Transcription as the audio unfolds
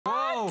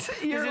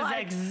this is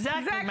like,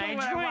 exactly my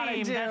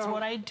dream. That's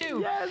what I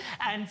do. Yes.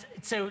 And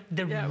so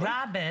the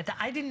rabbit,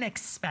 I didn't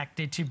expect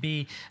it to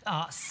be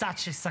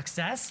such a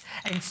success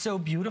and so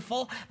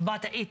beautiful,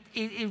 but it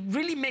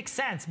really makes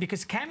sense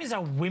because cameos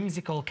are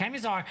whimsical.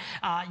 Cameos are,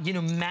 you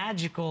know,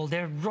 magical.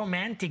 They're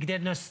romantic. They're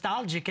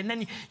nostalgic. And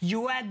then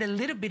you add a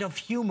little bit of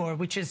humor,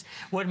 which is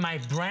what my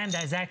brand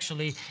has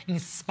actually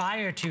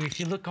inspired to. If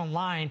you look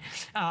online,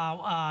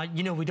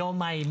 you know, with all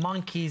my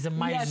monkeys and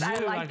my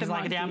zoo, like the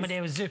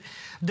Amedeo zoo,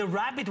 the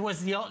rabbit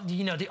was the,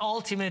 you know, the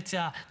ultimate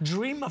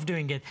dream of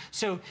doing it.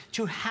 So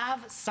to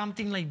have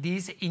something like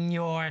this in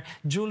your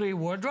jewelry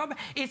wardrobe,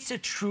 it's a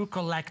true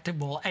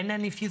collectible. And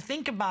then if you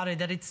think about it,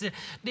 that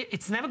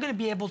it's never going to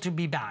be able to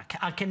be back.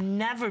 I can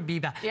never be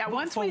back. Yeah,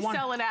 once we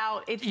sell it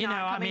out, it's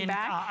not coming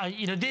back.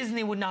 You know,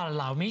 Disney would not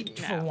allow me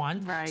for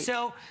one. Right.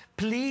 So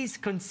please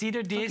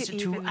consider this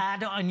to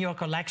add on your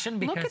collection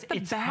because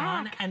it's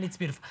fun and it's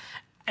beautiful.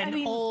 And I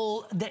mean,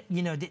 all the,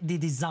 you know, the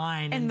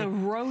design and the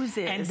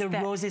roses and the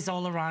roses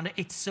all around it.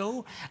 It's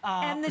so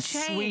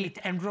sweet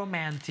and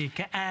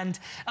romantic and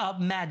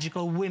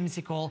magical,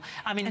 whimsical.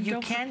 I mean, you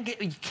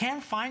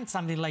can't find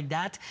something like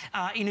that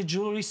in a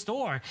jewelry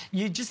store.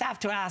 You just have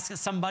to ask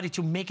somebody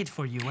to make it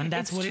for you, and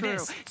that's what it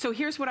is. So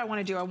here's what I want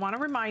to do. I want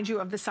to remind you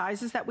of the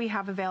sizes that we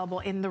have available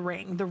in the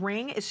ring. The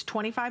ring is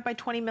 25 by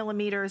 20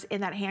 millimeters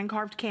in that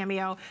hand-carved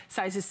cameo,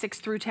 sizes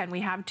 6 through 10.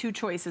 We have two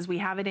choices. We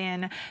have it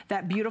in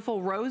that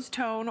beautiful rose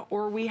tone,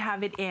 or we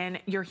have it in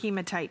your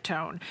hematite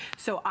tone.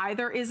 So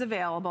either is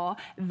available.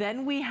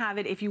 Then we have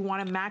it if you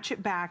want to match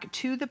it back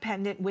to the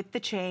pendant with the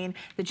chain.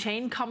 The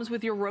chain comes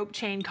with your rope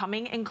chain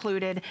coming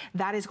included.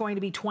 That is going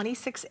to be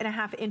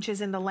 26.5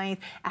 inches in the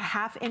length, a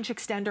 1/2 inch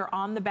extender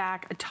on the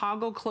back, a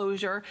toggle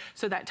closure.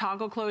 So that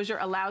toggle closure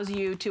allows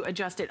you to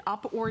adjust it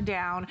up or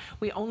down.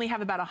 We only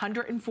have about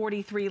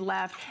 143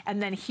 left.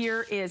 And then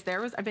here is,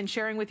 I've been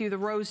sharing with you the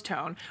rose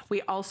tone.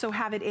 We also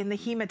have it in the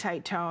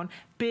hematite tone.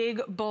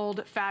 Big,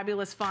 bold,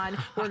 fabulous fun.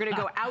 We're gonna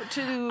go out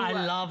to I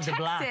love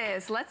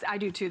Texas. The black. I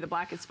do too, the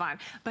black is fun.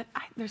 But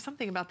there's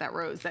something about that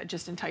rose that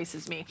just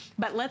entices me.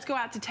 But let's go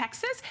out to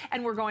Texas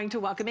and we're going to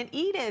welcome in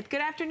Edith.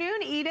 Good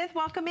afternoon, Edith,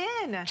 welcome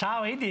in.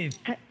 Ciao, Edith.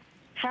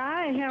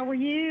 Hi, how are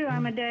you?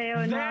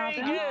 Amedeo and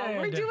Robin.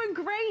 We're doing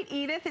great,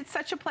 Edith. It's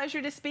such a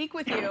pleasure to speak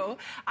with you.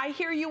 I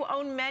hear you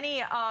own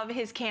many of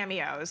his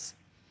cameos.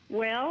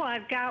 Well,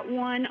 I've got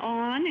one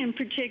on in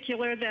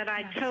particular that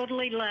I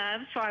totally love,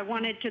 so I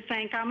wanted to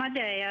thank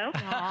Amedeo.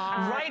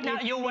 Right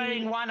now, you're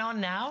wearing one on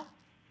now?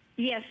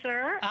 Yes,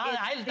 sir.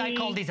 I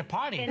call these a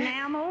party.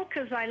 Enamel,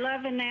 because I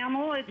love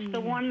enamel. It's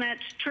the one that's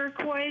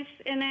turquoise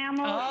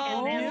enamel.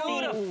 Oh, and then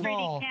beautiful. The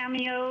pretty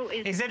cameo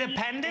is it a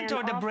pendant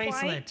or the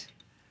bracelet?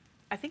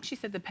 I think she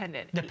said the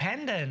pendant. The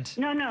pendant?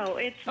 No,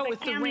 it's the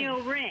cameo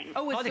ring.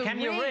 Oh, it's the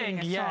cameo ring,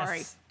 yes.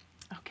 Sorry.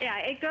 Okay. Yeah,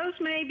 it goes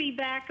maybe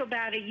back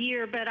about a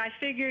year, but I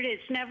figured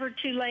it's never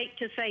too late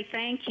to say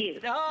thank you.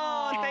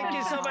 Oh, thank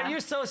you so much. You're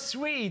so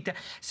sweet.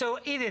 So,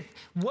 Edith,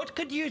 what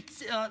could you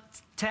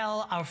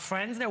tell our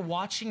friends that are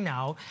watching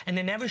now and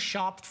they never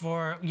shopped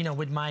for, you know,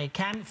 with my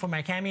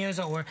cameos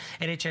or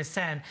at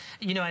HSN,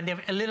 you know, and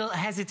they're a little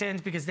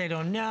hesitant because they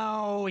don't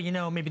know, you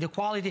know, maybe the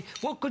quality.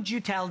 What could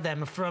you tell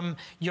them from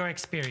your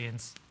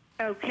experience?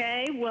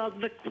 Okay, well,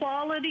 the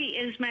quality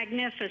is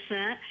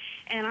magnificent,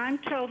 and I'm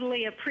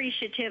totally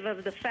appreciative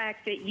of the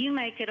fact that you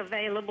make it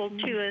available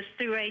to us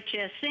through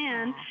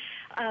HSN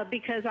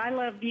because I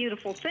love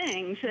beautiful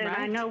things, and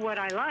I know what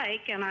I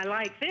like, and I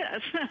like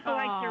this. I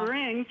like your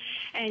ring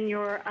and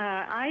your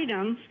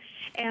items,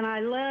 and I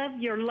love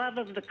your love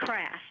of the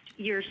craft.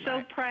 You're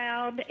so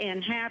proud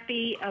and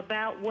happy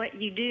about what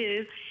you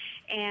do,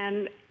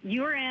 and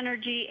your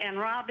energy and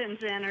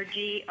Robin's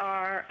energy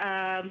are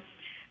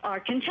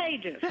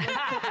contagious. Let's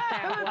put it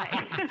that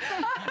way.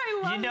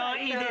 I love you know,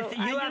 Edith,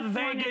 you have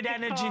very good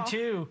energy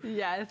too.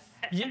 Yes.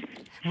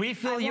 We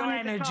feel your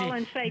energy. I wanted to call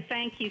and say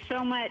thank you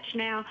so much.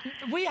 Now,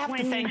 we have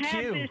to thank you.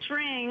 When you had this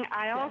ring,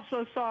 I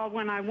also saw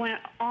when I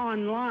went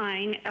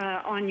online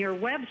on your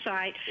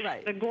website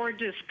the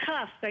gorgeous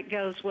cuff that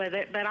goes with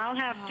it. But I'll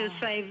have to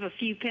save a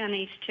few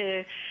pennies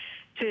to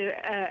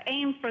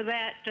aim for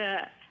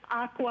that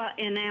aqua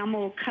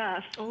enamel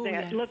cuff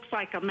that looks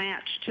like a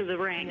match to the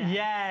ring.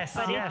 Yes,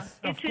 but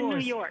it's in New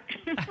York.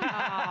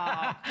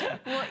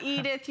 Well,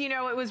 Edith, you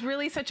know, it was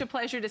really such a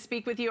pleasure to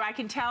speak with you. I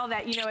can tell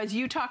that, you know, as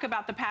you talk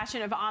about the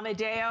passion of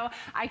Amedeo,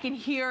 I can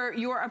hear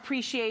your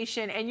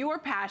appreciation and your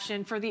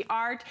passion for the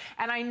art.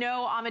 And I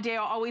know Amedeo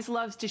always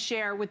loves to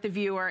share with the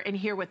viewer and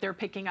hear what they're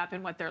picking up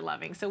and what they're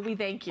loving. So we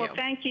thank you. Well,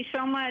 thank you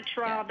so much,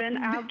 Robin.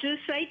 I'll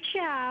just say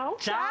ciao.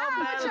 Ciao,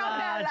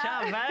 Bella.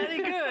 Ciao. Very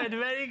good,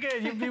 very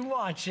good. You've been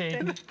watching.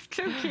 watching. That's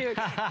too cute.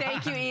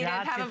 Thank you, Edith.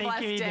 Have a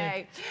blessed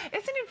day.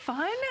 Isn't it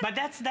fun? But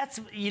that's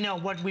you know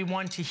what we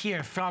want to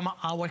hear from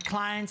our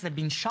clients. They've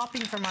been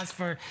shopping from us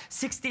for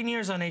 16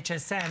 years on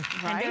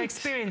HSN, and their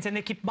experience, and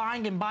they keep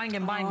buying and buying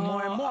and buying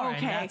more and more. Okay.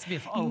 And that's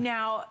beautiful.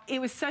 Now, it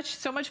was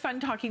so much fun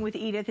talking with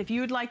Edith. If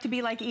you would like to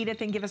be like Edith,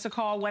 then give us a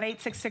call.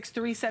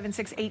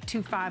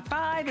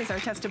 1-866-376-8255 is our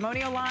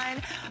testimonial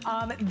line.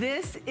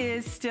 This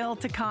is still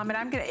to come,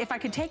 and if I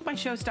could take my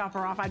showstopper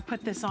off, I'd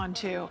put this on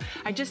too.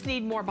 I just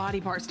need more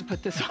body parts to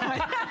put this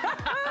on.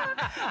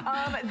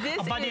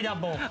 A body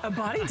double. A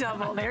body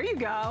double. There you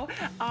go.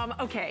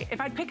 Okay,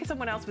 if I'd pick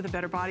someone else with a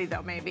better body,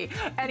 though, maybe.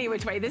 Any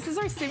which way, this is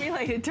our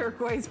simulated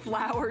turquoise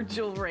flower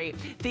jewelry.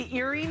 The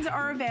earrings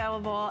are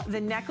available,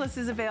 the necklace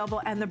is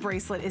available, and the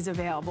bracelet is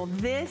available.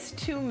 This,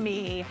 to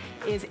me,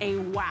 is a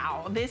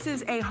wow. This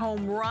is a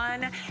home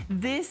run.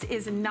 This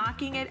is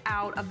knocking it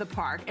out of the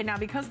park. And now,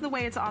 because of the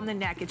way it's on the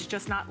neck, it's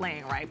just not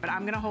laying right, but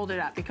I'm gonna hold it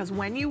up, because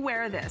when you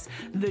wear this,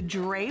 the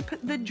drape,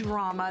 the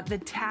drama, the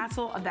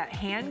tassel of that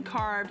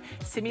hand-carved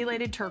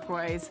simulated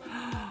turquoise,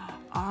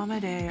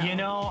 Amedeo. You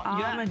know,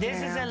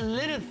 this is a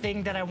little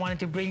thing that I wanted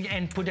to bring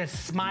and put a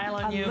smile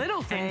on you.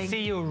 And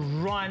see you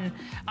run.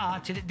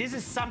 This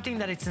is something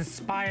that it's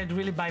inspired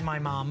really by my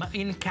mom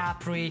in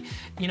Capri.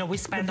 You know, we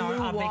spend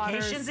our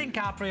vacations in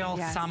Capri all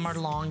summer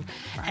long.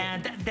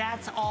 And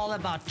that's all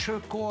about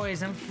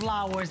turquoise and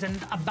flowers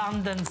and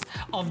abundance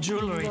of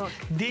jewelry.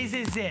 This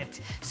is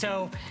it.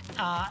 So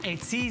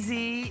it's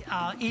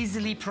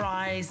easily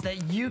priced,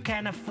 that you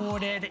can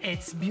afford it.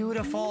 It's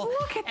beautiful.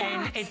 Look at that.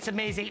 And it's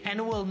amazing, and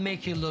it will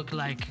make you look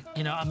like,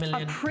 you know,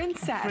 a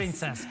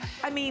princess.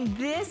 I mean,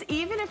 this,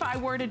 even if I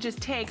were to just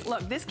take,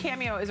 look, this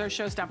Cameo is our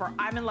showstopper.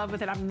 I'm in love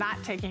with it. I'm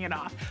not taking it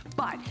off.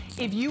 But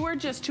if you were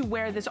just to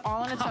wear this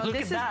all on its own,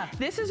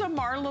 this is a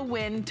Marla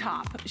Wynn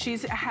top. She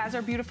has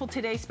our beautiful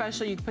Today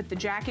special. You can put the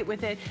jacket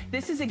with it.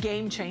 This is a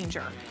game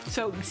changer.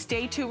 So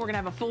stay tuned. We're gonna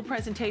have a full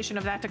presentation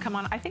of that to come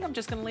on. I think I'm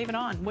just gonna leave it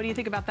on. What do you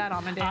think about that,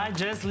 Amedeo? I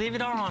just leave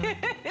it on.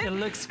 It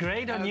looks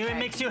great on you. It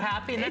makes you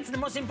happy. And that's the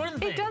most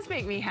important thing. It does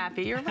make me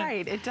happy. You're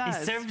right. It does.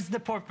 It serves the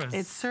purpose.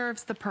 It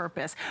serves the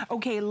purpose.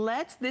 Okay,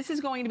 this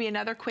is going to be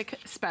another quick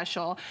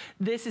special.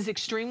 This is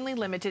extremely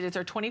limited. It's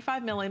our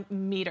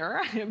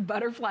 25mm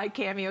butterfly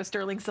Cameo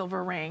sterling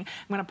silver ring.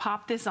 I'm gonna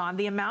pop this on.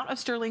 The amount of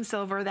sterling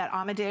silver that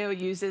Amedeo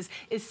uses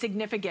is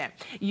significant.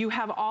 You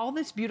have all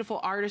this beautiful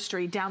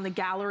artistry down the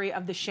gallery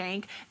of the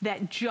shank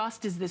that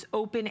just is this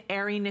open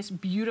airiness,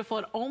 beautiful.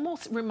 It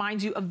almost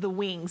reminds you of the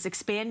wings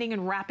expanding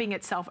and wrapping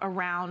itself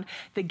around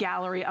the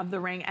gallery of the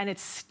ring, and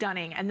it's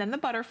stunning. And then the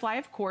butterfly,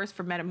 of course,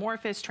 for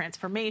metamorphosis,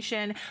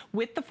 transformation,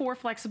 with the 4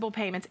 flexible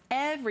payments.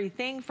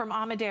 Everything from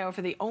Amedeo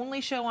for the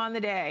only show on the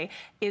day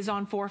is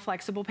on 4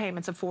 flexible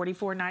payments of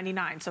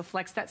 $44.99. So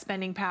flex that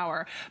spending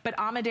power. But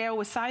Amedeo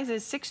with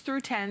sizes 6 through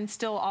 10,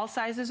 still all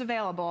sizes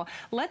available.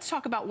 Let's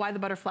talk about why the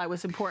butterfly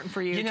was important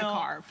for you to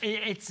carve.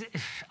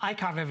 I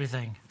carve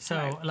everything.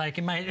 So like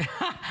in my,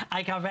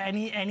 I carve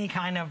any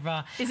kind of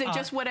is it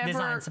just whatever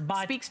designs,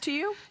 speaks to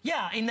you?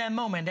 Yeah, in that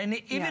moment.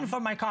 And even for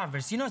my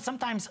carvers, you know,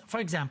 sometimes, for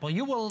example,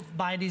 you will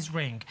buy this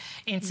ring.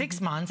 In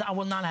 6 months, I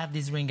will not have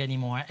this ring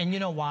anymore. And you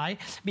know why?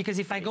 Because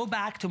if I go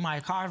back to my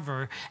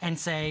carver and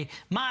say,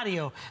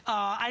 Mario,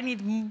 I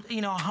need,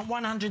 you know,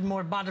 100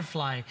 more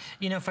butterfly,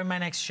 you know, for my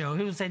next show,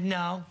 he will say,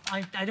 no,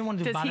 I don't want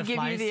to do butterflies. Does he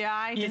give you the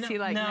eye? Does he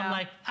like, no? I'm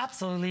like,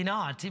 absolutely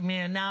not. I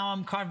mean, now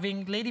I'm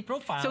carving lady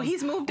profiles. So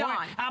he's moved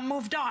on. I'm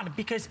moved on,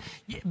 because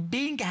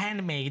being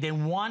handmade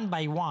and one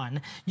by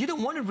one, you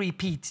don't want to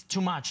repeat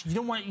too much. You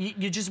don't want,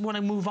 you just want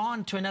to move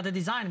on to another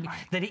design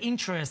that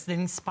interests, that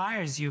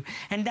inspires you.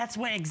 And that's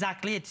where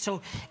exactly it.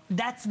 So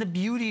that's the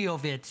beauty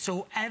of it.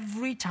 So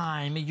every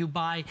time you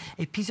buy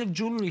a piece of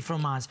jewelry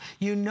from us,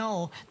 you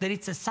know that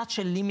it's such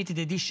a limited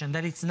edition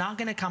that it's not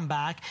going to come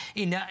back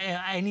in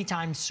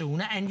anytime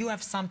soon, and you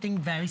have something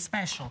very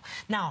special.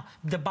 Now,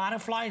 the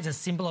butterfly is a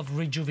symbol of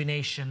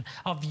rejuvenation,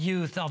 of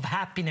youth, of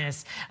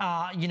happiness,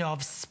 you know,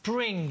 of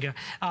spring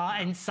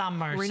and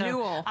summer.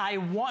 Renewal. So I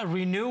want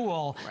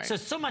renewal.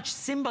 So much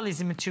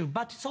symbolism too,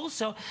 but it's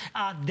also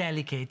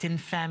delicate and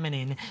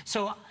feminine.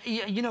 So,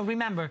 you know,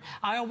 remember,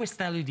 I always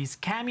tell you this,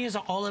 cameos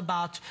are all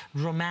about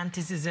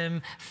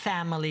romanticism,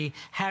 family,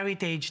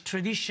 heritage,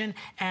 tradition,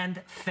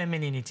 and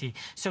femininity.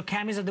 So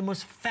cameos are the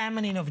most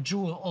feminine of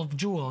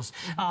jewels.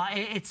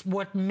 It's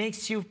what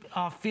makes you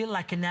feel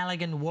like an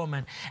elegant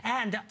woman.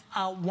 And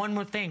one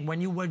more thing,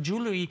 when you wear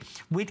jewelry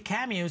with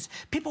cameos,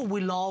 people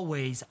will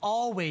always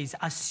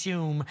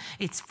assume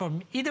it's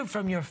either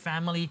from your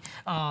family,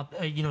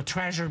 you know,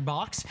 treasure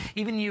box.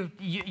 Even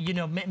you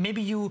know,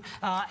 maybe you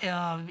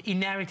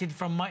inherited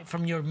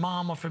from your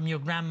mom or from your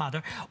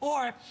grandmother, or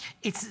or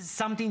it's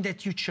something that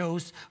you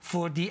chose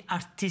for the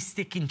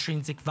artistic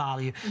intrinsic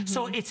value.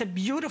 So it's a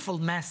beautiful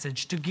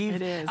message to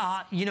give,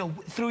 you know,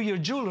 through your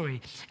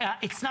jewelry.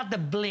 It's not the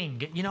bling,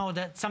 you know,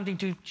 that's something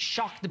to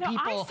shock the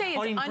people I say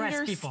or it's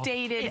impress people.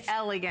 understated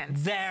elegance.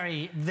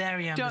 Very,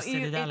 very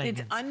understated elegance.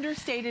 It's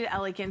understated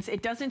elegance.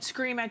 It doesn't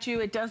scream at you.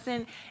 It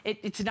doesn't,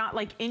 it's not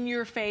like in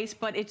your face,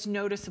 but it's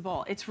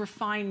noticeable. It's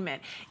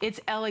refinement. It's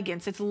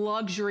elegance. It's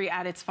luxury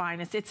at its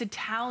finest. It's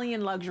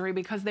Italian luxury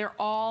because they're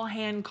all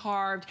hand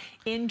carved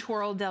in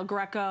Toro del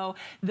Greco.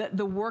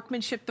 The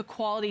workmanship, the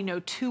quality, no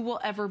two will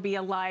ever be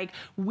alike.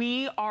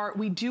 We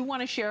do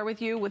want to share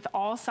with you, with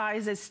all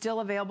sizes still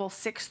available,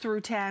 6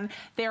 through 10.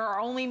 There are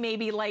only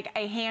maybe like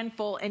a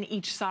handful in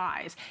each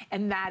size,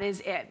 and that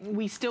is it.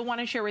 We still want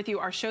to share with you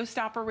our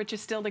showstopper, which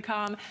is still to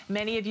come.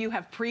 Many of you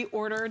have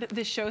pre-ordered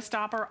this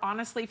showstopper,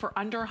 honestly, for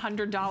under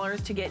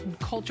 $100 to get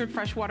cultured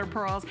freshwater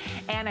pearls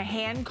and a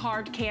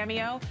hand-carved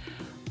cameo.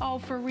 Oh,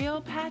 for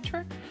real,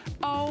 Patrick?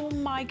 Oh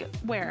my God,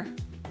 where?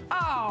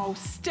 Oh,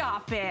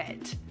 stop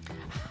it.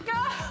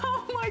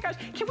 Oh my gosh.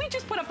 Can we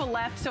just put up a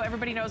left so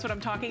everybody knows what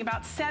I'm talking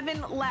about?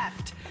 7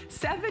 left.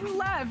 7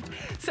 left.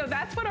 So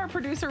that's what our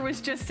producer was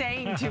just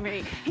saying to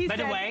me. He said,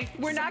 by the way,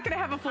 we're not going to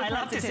have a full presentation.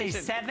 I love to say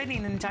 7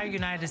 in the entire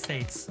United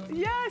States.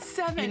 Yes,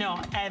 7. You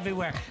know,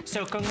 everywhere.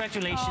 So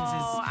congratulations.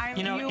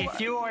 You know,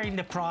 if you are in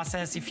the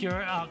process, if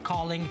you're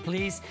calling,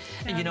 please,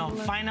 you know,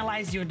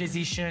 finalize your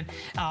decision,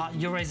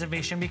 your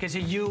reservation, because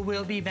you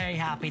will be very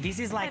happy. This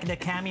is like the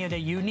cameo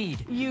that you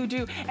need. You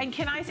do. And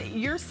can I say,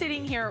 you're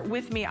sitting here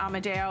with me,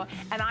 Amedeo,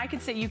 and I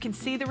could say, you can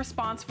see the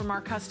response from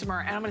our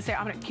customer, and I'm going to say,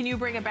 can you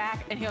bring it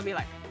back? And he'll be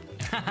like,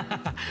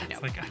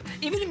 it's like,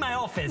 even in my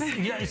office,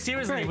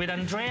 seriously, with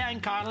Andrea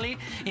and Carly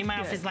in my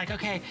office, like,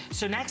 okay,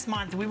 so next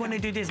month we want to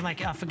do this. I'm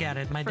like, oh, forget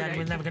it. My dad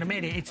was never going to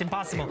make it. It's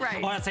impossible.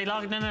 Or I'll say,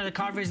 look, no, the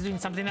carver is doing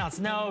something else.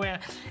 No,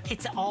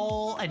 it's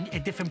all a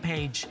different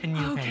page, a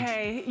new page.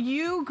 Okay,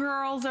 you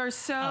girls are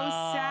so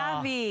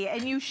savvy,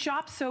 and you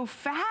shop so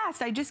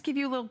fast. I just give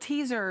you little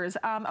teasers.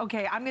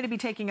 Okay, I'm going to be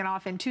taking it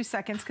off in 2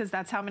 seconds because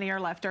that's how many are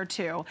left, are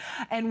 2.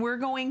 And we're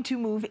going to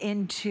move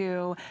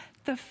into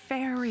the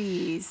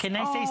fairies. Can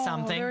I say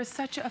something? There's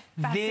such a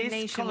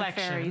fascination with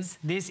fairies.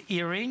 These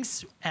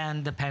earrings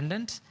and the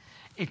pendant,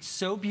 it's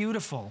so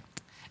beautiful.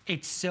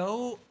 It's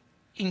so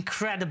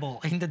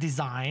incredible in the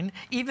design,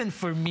 even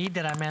for me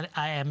that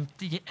I am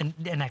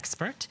an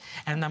expert,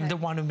 and I'm the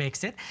one who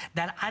makes it,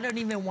 that I don't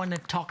even want to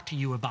talk to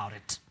you about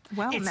it.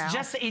 Well, it's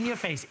just in your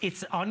face.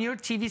 It's on your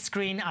TV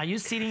screen. Are you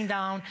sitting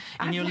down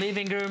in your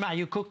living room? Are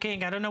you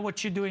cooking? I don't know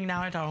what you're doing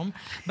now at home,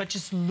 but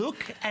just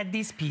look at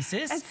these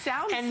pieces. It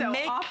sounds so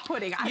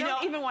off-putting. I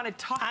don't even want to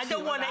talk to you. I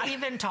don't want to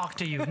even talk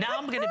to you. Now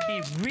I'm going to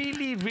be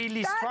really,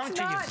 really strong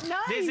to you.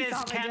 Nice, this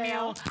is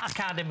Cameo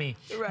Academy.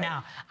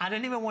 Now, I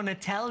don't even want to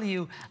tell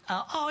you,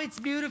 oh,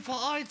 it's beautiful.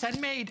 Oh, it's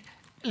handmade.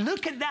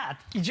 Look at that.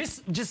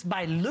 Just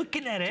by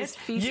looking at it,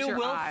 you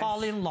will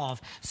fall in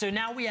love. So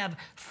now we have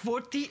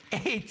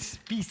 48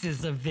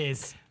 pieces of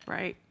this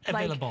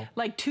available.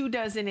 Like 2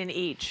 dozen in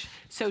each.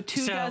 So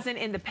 2 dozen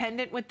in the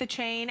pendant with the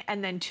chain,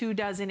 and then 2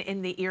 dozen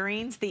in the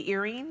earrings. The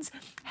earrings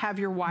have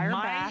your wire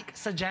back. My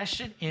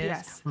suggestion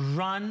is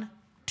run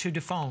to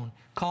the phone.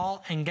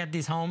 Call and get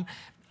these home.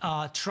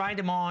 Try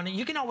them on.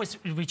 You can always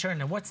return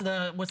them. What's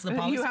the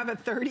policy? You have a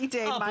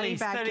 30-day money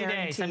back guarantee. 30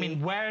 days. I mean,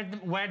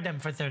 wear them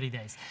for 30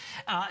 days.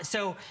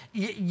 So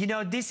you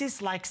know, this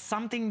is like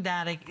something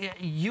that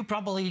you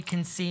probably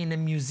can see in a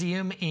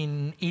museum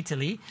in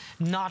Italy,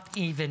 not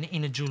even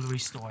in a jewelry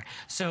store.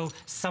 So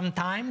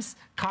sometimes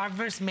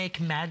carvers make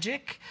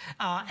magic,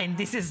 and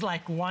this is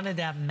like one of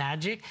that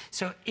magic.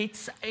 So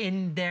it's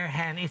in their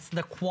hand. It's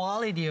the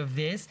quality of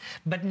this,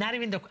 but not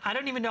even I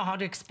don't even know how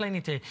to explain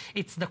it to you.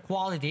 It's the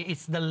quality.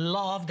 It's the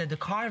love that the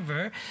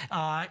carver,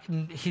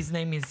 his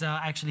name is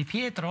actually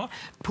Pietro,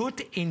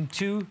 put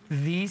into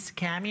these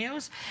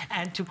cameos,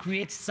 and to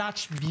create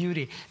such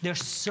beauty. They're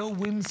so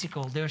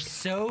whimsical, they're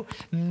so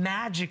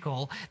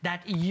magical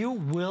that you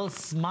will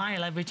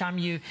smile every time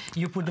you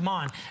put them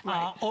on.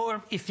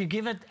 Or if you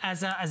give it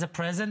as a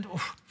present,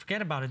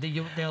 forget about it.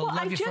 They'll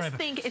love you forever. I just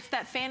think it's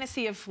that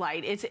fantasy of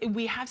flight.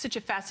 We have such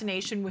a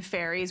fascination with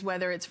fairies,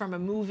 whether it's from a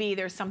movie,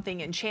 there's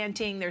something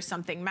enchanting, there's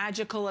something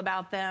magical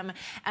about them,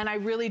 and I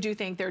really do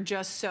think they're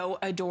just so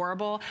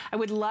adorable. I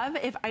would love,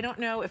 if I don't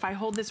know if I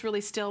hold this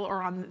really still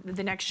or on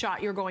the next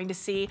shot you're going to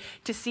see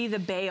the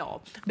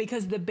bail,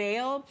 because the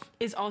bail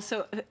is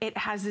also, it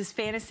has this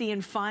fantasy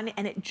and fun,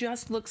 and it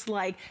just looks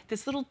like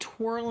this little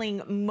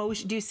twirling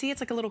motion. Do you see? It's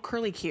like a little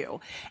curly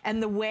cue,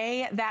 and the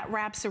way that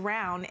wraps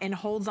around and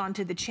holds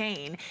onto the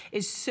chain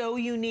is so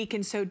unique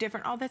and so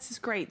different. Oh, this is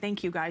great.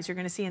 Thank you, guys. You're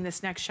going to see in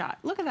this next shot.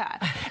 Look at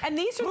that. And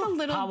these are the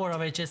little power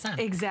of HSN.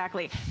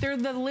 Exactly. They're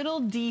the little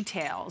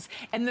details,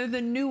 and they're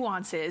the nuance.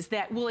 nuances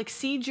that will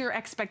exceed your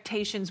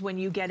expectations when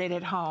you get it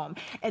at home.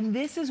 And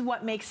this is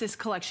what makes this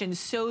collection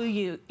so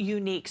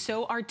unique,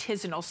 so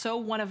artisanal, so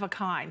one of a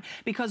kind,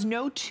 because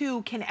no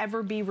two can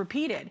ever be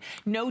repeated.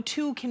 No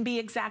two can be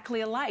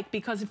exactly alike,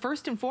 because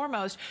first and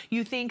foremost,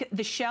 you think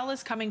the shell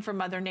is coming from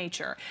Mother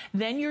Nature.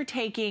 Then you're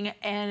taking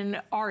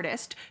an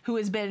artist who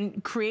has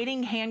been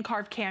creating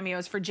hand-carved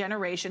cameos for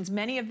generations,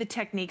 many of the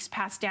techniques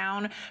passed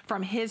down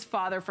from his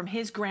father, from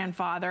his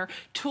grandfather,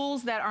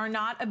 tools that are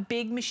not a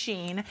big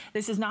machine.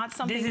 This is not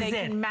something they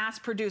can mass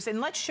produce.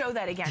 And let's show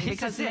that again,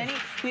 because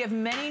we have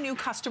many new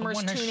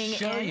customers tuning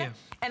in.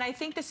 And I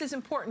think this is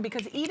important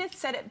because Edith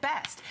said it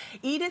best.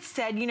 Edith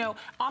said, you know,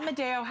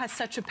 Amedeo has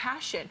such a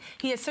passion.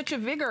 He has such a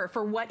vigor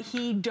for what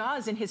he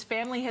does and his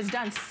family has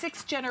done.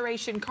 6th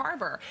generation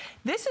carver.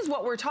 This is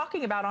what we're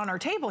talking about on our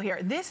table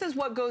here. This is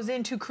what goes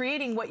into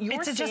creating what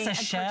you're seeing and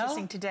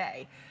purchasing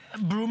today.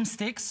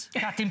 Broomsticks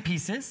cut in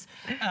pieces,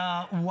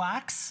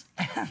 wax,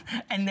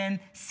 and then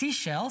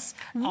seashells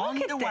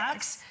on the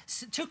wax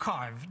to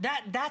carve.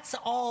 That's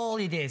all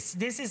it is.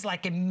 This is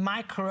like a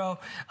micro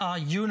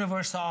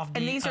universe of the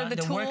And these are the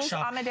tools,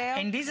 workshop. Amedeo?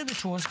 And these are the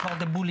tools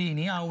called the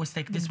bulini. I always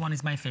think this one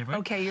is my favorite.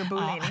 Okay, your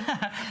bulini.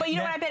 But you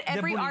know what? I bet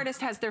every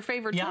artist has their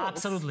favorite tools. Yeah,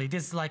 absolutely.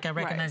 This is like I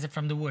recognize it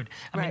from the wood.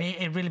 I mean,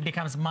 it really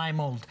becomes my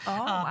mold. Oh,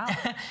 wow.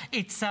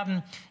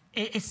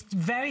 It's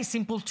very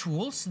simple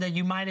tools that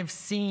you might have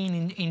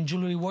seen in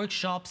jewelry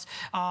workshops,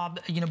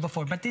 you know,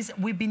 before. But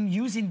we've been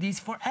using these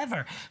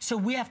forever, so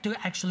we have to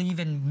actually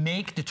even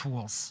make the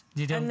tools.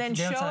 And then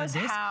show us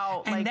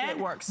how it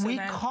works. We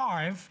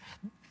carve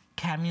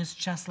cameos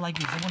just like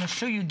this. I want to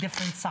show you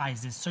different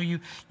sizes, so you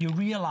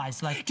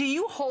realize, like. Do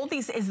you hold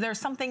these? Is there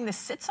something this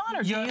sits on,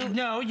 or do you?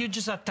 No, you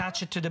just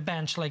attach it to the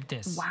bench like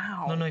this.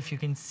 Wow. I don't know if you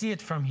can see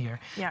it from here.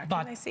 Yeah.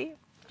 But, can I see?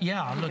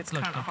 Yeah. Look, it's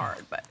kind of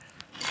hard, but.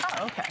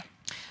 Oh, okay.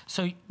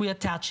 So we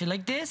attach it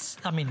like this.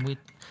 I mean, we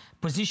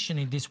position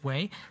it this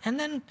way, and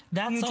then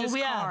that's all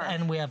we have.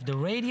 And we have the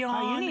radio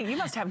on. You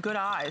must have good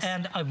eyes.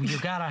 And you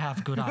gotta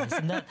have good eyes.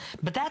 And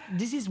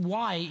this is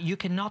why you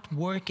cannot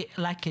work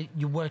like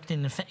you worked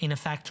in a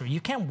factory.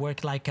 You can't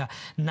work like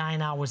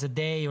 9 hours a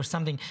day or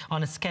something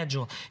on a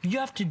schedule. You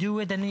have to do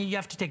it, and then you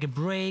have to take a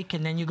break,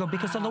 and then you go,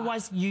 because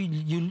otherwise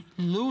you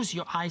lose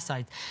your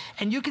eyesight.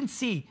 And you can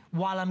see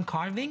while I'm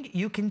carving,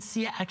 you can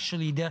see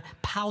actually the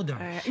powder.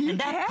 And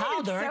that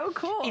powder, it's so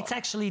cool. It's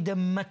actually the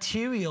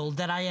material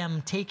that I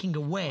am taking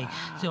away.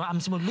 So I'm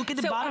supposed to look at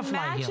the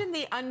butterfly here. So imagine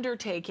the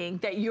undertaking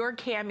that your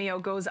cameo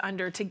goes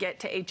under to get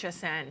to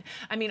HSN.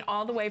 I mean,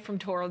 all the way from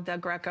Toro del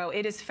Greco.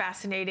 It is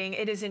fascinating.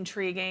 It is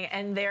intriguing.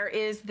 And there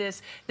is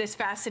this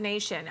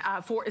fascination.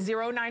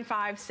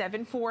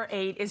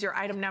 095748 is your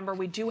item number.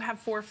 We do have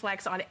 4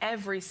 flex on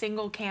every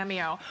single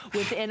cameo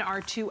within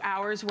our 2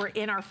 hours. We're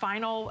in our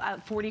final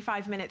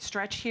 45-minute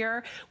stretch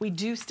here. We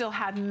do still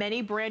have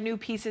many brand new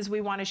pieces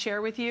we want to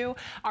share with you.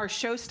 Our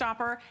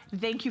showstopper,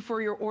 thank you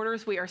for your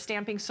orders. We are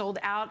stamping sold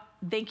out.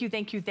 Thank you,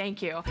 thank you,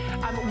 thank you.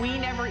 We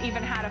never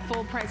even had a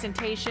full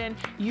presentation.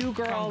 You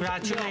girls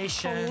will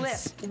flip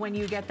when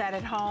you get that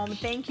at home.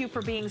 Thank you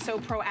for being so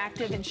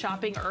proactive and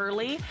shopping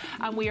early.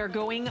 We are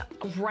going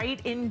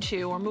right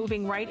into, or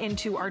moving right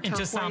into our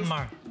turquoise. Into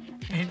summer.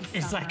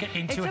 It's like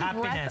into happiness. It's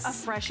a breath of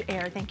fresh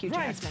air. Thank you,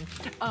 Jasmine.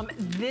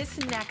 This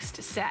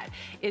next set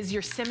is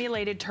your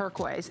simulated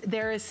turquoise.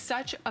 There is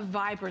such a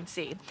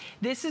vibrancy.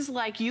 This is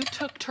like you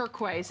took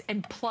turquoise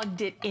and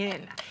plugged it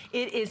in.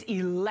 It is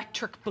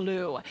electric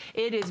blue.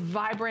 It is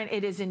vibrant.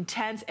 It is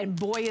intense. And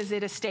boy, is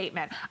it a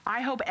statement.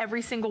 I hope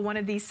every single one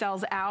of these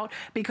sells out,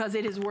 because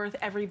it is worth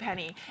every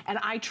penny. And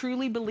I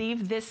truly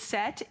believe this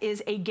set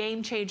is a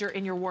game changer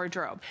in your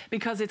wardrobe,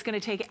 because it's going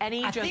to take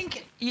any. I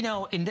think, you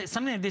know, in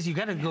something like this, you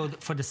got to go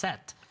for the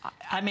set.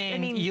 I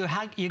mean you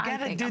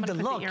gotta do the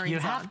look. You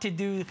have to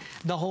do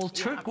the whole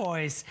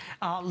turquoise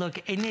look,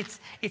 and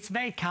it's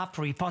very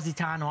Capri,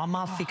 Positano,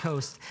 Amalfi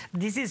Coast.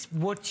 This is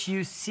what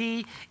you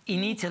see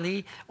in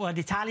Italy, or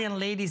the Italian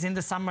ladies in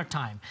the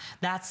summertime.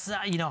 That's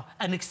you know,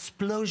 an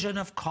explosion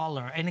of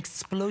color, an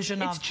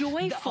explosion of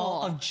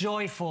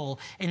joyful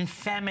and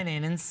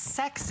feminine and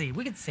sexy.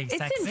 We could say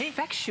sexy. It's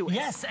infectious.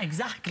 Yes,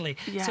 exactly.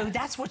 Yes. So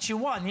that's what you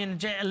want. You know,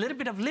 a little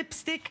bit of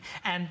lipstick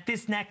and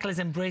this necklace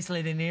and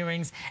bracelet and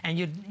earrings, and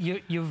you've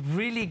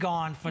really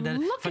gone for the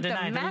night. Look at the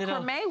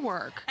macrame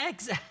work.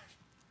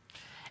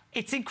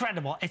 It's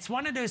incredible. It's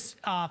one of those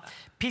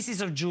pieces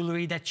of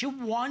jewelry that you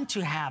want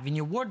to have in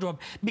your wardrobe,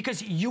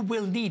 because you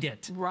will need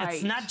it. Right.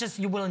 It's not just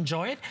you will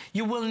enjoy it,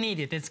 you will need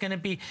it. It's going to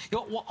be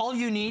all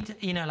you need,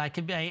 you know, like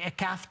a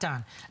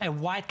kaftan, a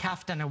white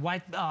kaftan, a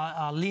white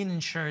linen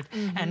shirt,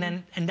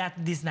 and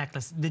this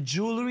necklace. The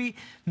jewelry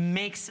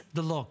makes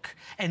the look,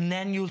 and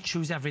then you'll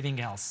choose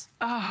everything else.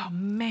 Oh,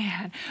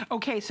 man.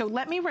 Okay, so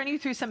let me run you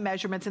through some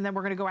measurements, and then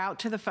we're going to go out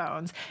to the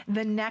phones.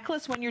 The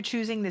necklace, when you're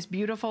choosing this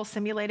beautiful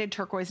simulated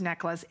turquoise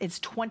necklace, it's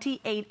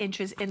 28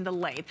 inches in the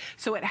length.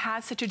 So it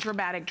has such a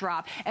dramatic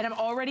drop. And I'm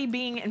already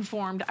being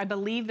informed, I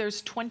believe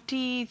there's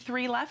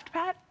 23 left,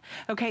 Pat?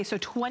 Okay, so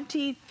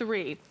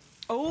 23.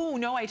 Oh,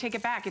 no, I take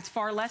it back. It's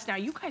far less now.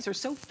 You guys are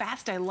so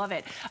fast. I love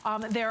it.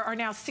 There are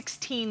now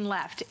 16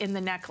 left in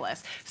the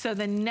necklace. So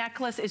the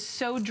necklace is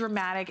so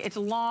dramatic. It's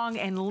long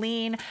and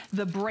lean.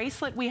 The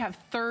bracelet, we have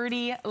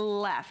 30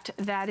 left.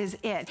 That is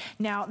it.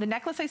 Now, the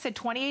necklace, I said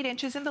 28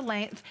 inches in the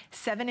length,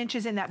 7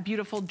 inches in that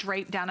beautiful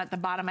drape down at the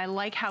bottom. I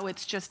like how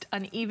it's just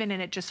uneven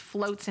and it just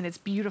floats and it's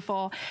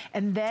beautiful.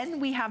 And then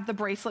we have the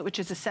bracelet, which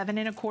is a 7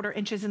 1/4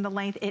 inches in the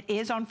length. It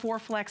is on 4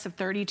 flex of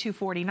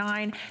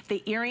 $32.49.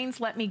 The earrings,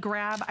 let me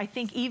grab. I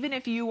think even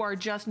if you are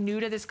just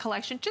new to this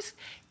collection, just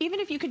even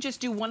if you could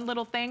just do one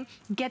little thing,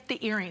 get the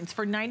earrings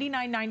for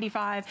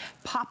 $99.95.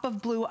 Pop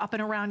of blue up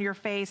and around your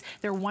face.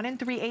 They're 1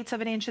 3/8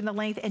 of an inch in the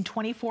length and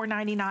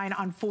 $24.99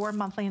 on 4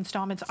 monthly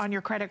installments on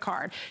your credit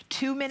card.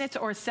 2 minutes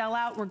or sell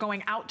out. We're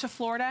going out to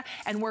Florida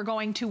and we're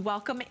going to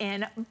welcome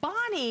in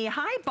Bonnie.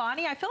 Hi,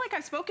 Bonnie. I feel like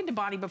I've spoken to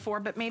Bonnie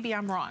before, but maybe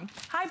I'm wrong.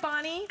 Hi,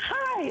 Bonnie.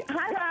 Hi.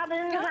 Hi,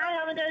 Robin.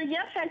 Hi, Amedeo.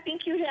 Yes, I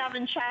think you have,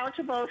 and ciao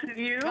to both of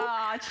you.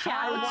 Oh,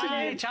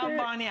 ciao. Ciao,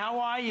 Bonnie. How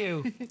are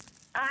you?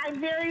 I'm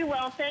very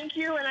well, thank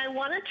you. And I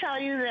want to tell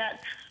you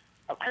that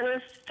I'm going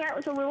to start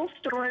with a little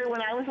story.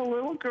 When I was a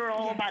little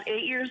girl, about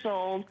 8 years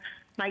old,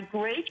 my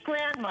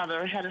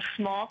great-grandmother had a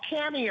small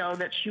cameo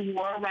that she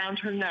wore around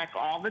her neck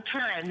all the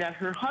time that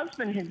her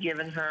husband had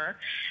given her.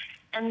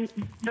 And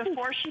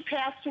before she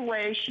passed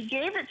away, she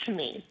gave it to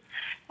me.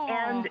 Aww.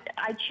 And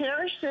I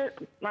cherished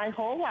it my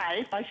whole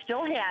life. I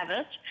still have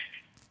it.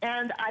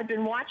 And I've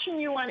been watching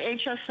you on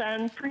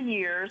HSN for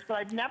years, but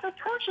I've never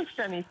purchased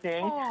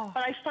anything. Oh.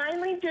 But I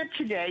finally did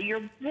today.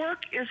 Your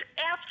work is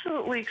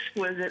absolutely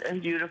exquisite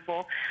and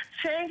beautiful.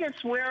 Saying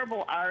it's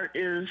wearable art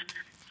is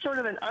sort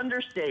of an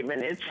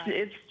understatement.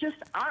 It's just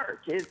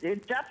art.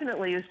 It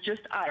definitely is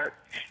just art.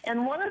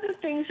 And one of the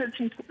things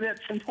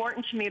that's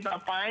important to me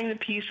about buying the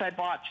piece I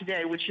bought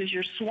today, which is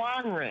your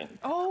swan ring.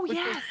 Oh,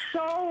 yes.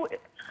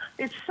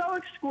 It's so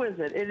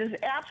exquisite. It is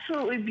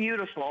absolutely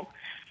beautiful.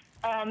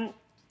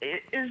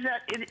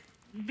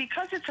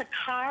 Because it's a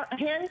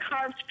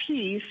hand-carved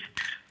piece,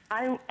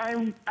 I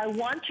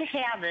want to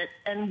have it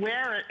and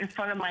wear it in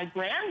front of my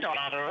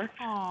granddaughter.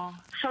 Aww.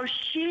 So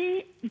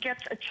she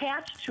gets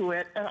attached to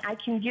it, and I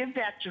can give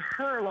that to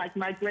her like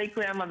my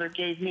great-grandmother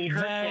gave me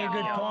her cameo.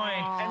 Very good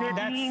point. And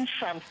it means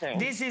something.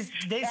 This is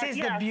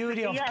the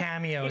beauty of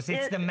cameos.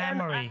 It's the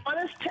memory.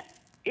 I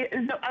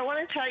want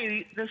to tell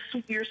you,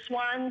 your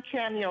swan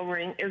cameo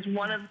ring is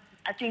one of,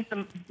 I think,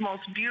 the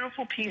most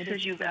beautiful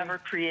pieces you've ever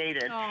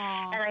created.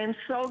 Aww. And I am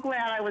so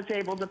glad I was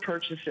able to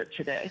purchase it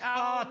today.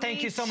 Oh,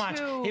 thank you so much.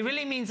 It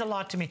really means a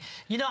lot to me.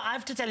 You know, I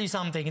have to tell you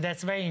something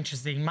that's very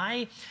interesting.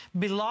 My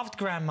beloved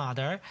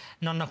grandmother,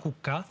 Nonna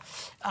Cucca,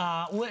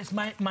 was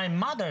my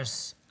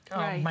mother's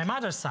my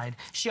mother's side.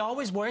 She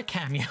always wore a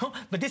cameo,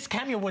 but this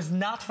cameo was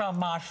not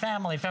from our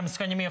family, from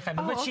Scognamio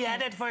family, but she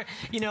had it for,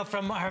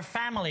 from her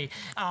family,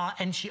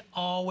 and she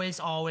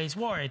always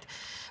wore it.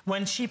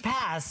 When she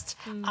passed,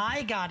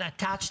 I got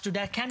attached to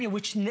that cameo,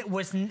 which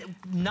was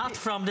not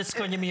from the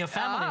Scognamio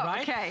family,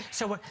 right? Okay.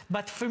 So,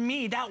 but for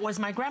me, that was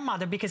my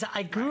grandmother, because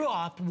I grew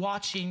up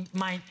watching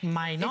my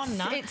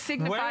nonna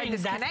wearing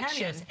that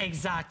cameos.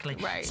 Exactly.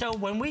 Right. So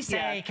when we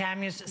say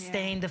cameos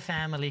stay in the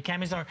family,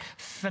 cameos are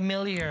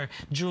familiar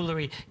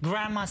jewelry,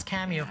 grandma's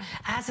cameo,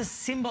 as a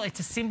symbol, it's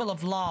a symbol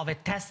of love, a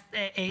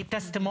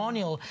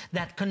testimonial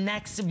that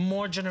connects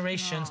more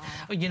generations,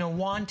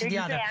 one to the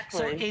other.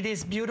 So it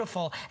is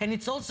beautiful. And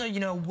it's also,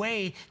 a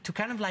way to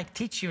kind of like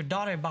teach your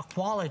daughter about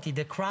quality,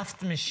 the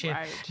craftsmanship,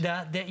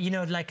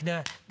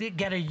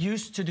 get her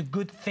used to the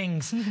good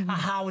things,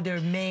 how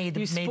they're made.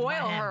 You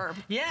spoil her.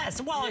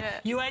 Yes, well,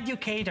 you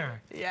educate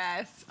her.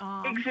 Yes.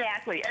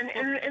 Exactly.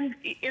 And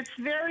it's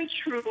very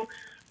true.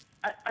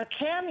 A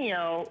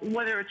cameo,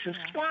 whether it's a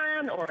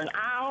swan or an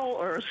owl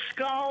or a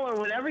skull or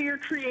whatever you're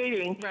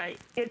creating,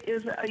 it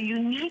is a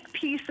unique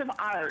piece of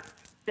art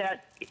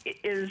that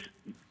is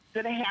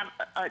going to have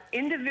an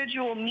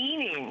individual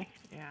meaning.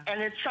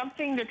 And it's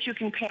something that you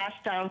can pass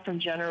down from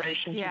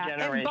generation to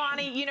generation. And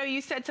Bonnie,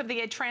 you said something,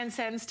 it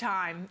transcends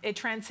time. It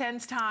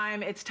transcends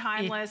time, it's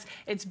timeless,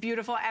 it's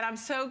beautiful. And I'm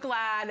so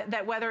glad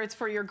that whether it's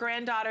for your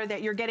granddaughter,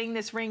 that you're getting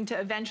this ring to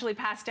eventually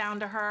pass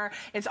down to her.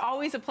 It's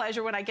always a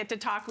pleasure when I get to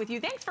talk with you.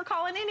 Thanks for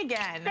calling in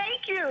again.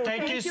 Thank you.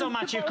 Thank you so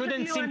much. You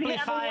couldn't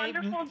simplify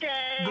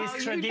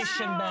this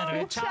tradition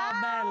better. Ciao,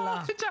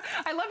 Bella.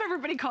 I love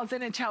everybody calls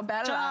in and ciao,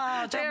 Bella.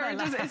 Ciao,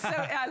 Bella.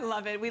 I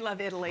love it. We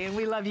love Italy, and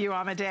we love you,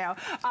 Amedeo.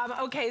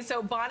 Okay,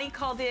 so Bonnie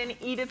called in,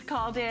 Edith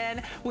called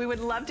in. We would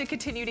love to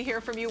continue to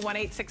hear from you,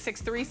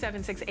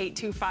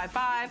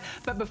 1-866-376-8255.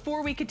 But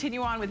before we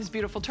continue on with this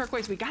beautiful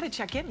turquoise, we got to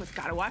check in with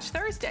Gotta Watch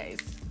Thursdays.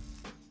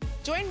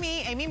 Join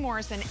me, Amy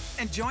Morrison,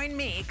 and join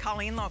me,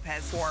 Colleen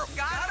Lopez, for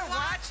Gotta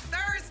Watch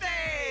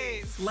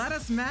Thursdays. Let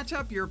us match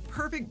up your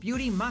perfect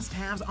beauty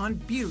must-haves on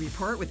Beauty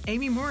Report with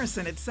Amy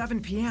Morrison at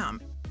 7 p.m.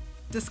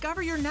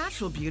 Discover your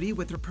natural beauty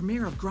with the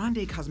premiere of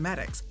Grande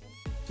Cosmetics.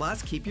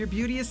 Plus, keep your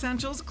beauty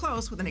essentials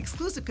close with an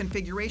exclusive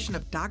configuration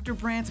of Dr.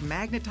 Brandt's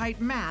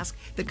Magnetite Mask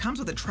that comes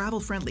with a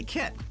travel-friendly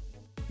kit.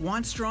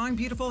 Want strong,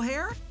 beautiful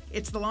hair?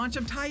 It's the launch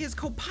of Taya's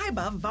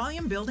Copaiba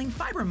Volume Building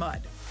Fiber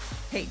Mud.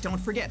 Hey, don't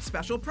forget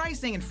special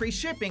pricing and free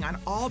shipping on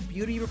all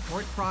Beauty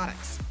Report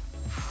products.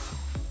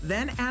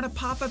 Then add a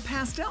pop of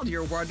pastel to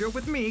your wardrobe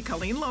with me,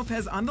 Colleen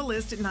Lopez, on the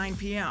list at 9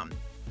 p.m.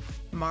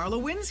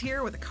 Marla Wynn's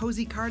here with a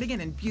cozy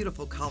cardigan in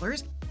beautiful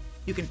colors.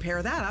 You can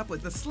pair that up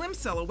with the slim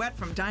silhouette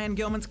from Diane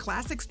Gilman's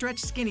classic stretch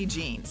skinny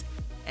jeans.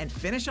 And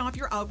finish off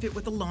your outfit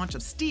with the launch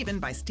of Steven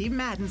by Steve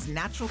Madden's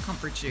natural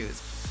comfort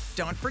shoes.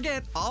 Don't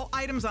forget, all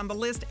items on the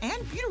list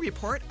and Beauty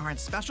Report are on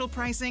special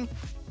pricing.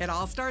 It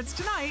all starts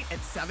tonight at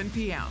 7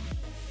 p.m.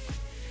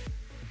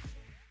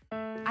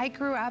 I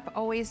grew up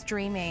always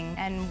dreaming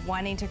and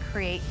wanting to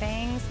create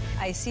things.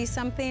 I see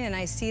something and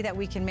I see that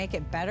we can make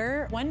it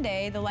better. One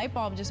day, the light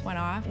bulb just went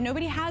off.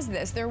 Nobody has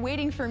this. They're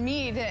waiting for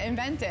me to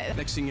invent it.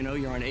 Next thing you know,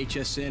 you're on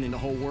HSN and the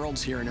whole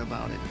world's hearing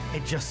about it.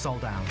 It just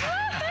sold out.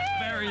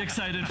 Very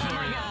excited for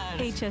you.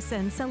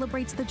 HSN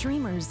celebrates the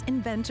dreamers,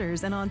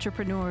 inventors, and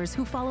entrepreneurs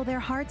who follow their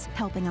hearts,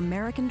 helping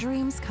American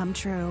dreams come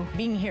true.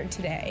 Being here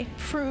today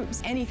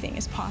proves anything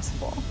is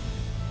possible.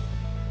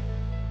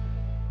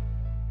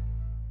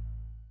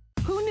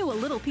 Who knew a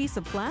little piece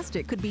of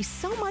plastic could be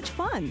so much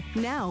fun?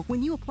 Now,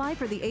 when you apply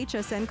for the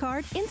HSN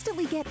card,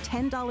 instantly get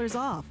 $10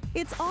 off.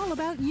 It's all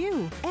about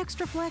you.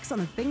 Extra flex on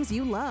the things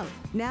you love.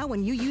 Now,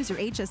 when you use your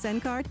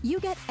HSN card, you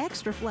get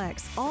extra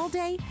flex all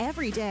day,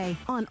 every day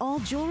on all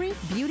jewelry,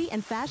 beauty,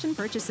 and fashion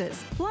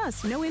purchases.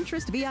 Plus, no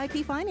interest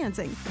VIP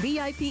financing,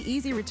 VIP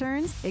easy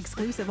returns,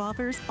 exclusive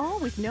offers, all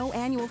with no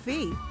annual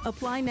fee.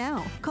 Apply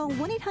now. Call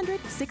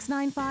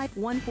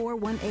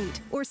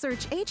 1-800-695-1418 or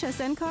search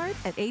HSN card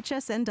at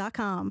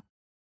hsn.com.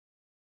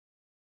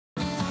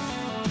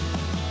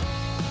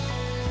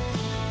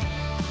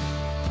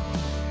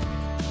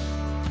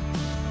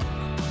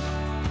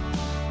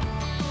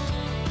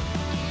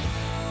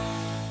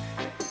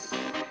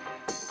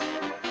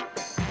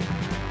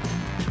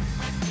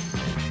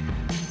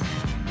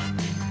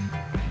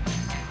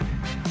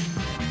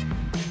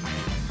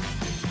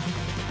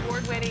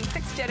 Award-winning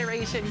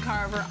sixth-generation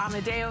carver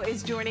Amedeo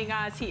is joining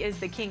us. He is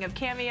the king of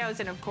cameos,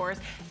 and of course,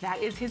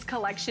 that is his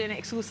collection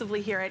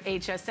exclusively here at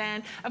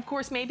HSN. Of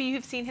course, maybe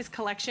you've seen his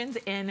collections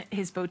in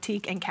his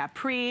boutique in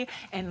Capri,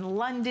 in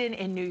London,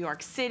 in New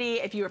York City.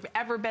 If you have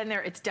ever been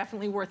there, it's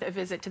definitely worth a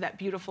visit to that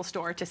beautiful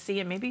store to see,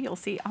 and maybe you'll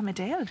see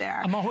Amedeo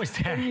there. I'm always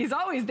there. He's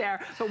always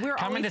there, but we're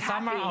Coming always this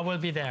summer, I will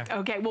be there.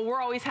 Okay, well,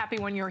 we're always happy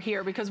when you're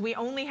here because we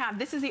only have,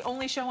 this is the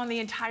only show on the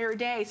entire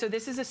day. So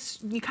this is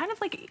you kind of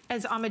like,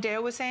 as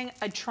Amedeo was saying,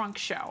 a trunk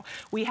show.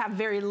 We have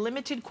very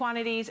limited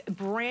quantities,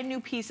 brand new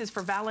pieces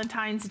for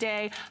Valentine's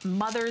Day,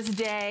 Mother's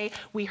Day.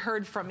 We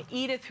heard from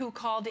Edith who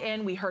called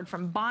in. We heard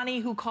from Bonnie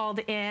who called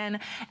in.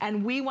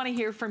 And we want to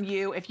hear from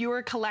you. If you're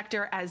a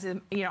collector, as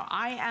you know,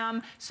 I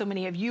am, so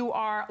many of you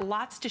are,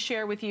 lots to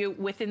share with you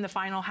within the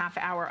final half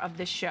hour of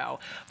this show.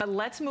 But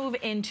let's move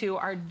into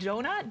our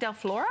Donna del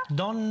Flora.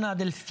 Donna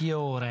del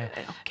Fiore.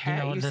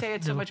 Okay, you say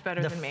it so much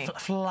better than me.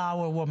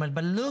 Flower woman.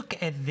 But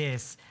look at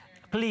this.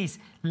 Please,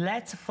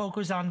 let's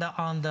focus on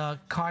the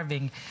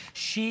carving.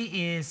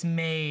 She is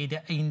made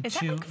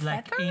into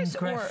like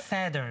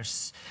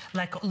feathers.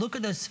 Like, look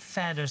at those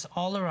feathers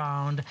all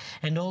around,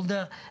 and all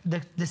the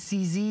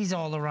CZs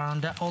all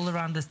around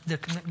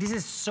this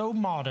is so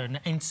modern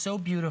and so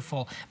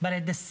beautiful, but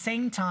at the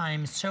same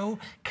time so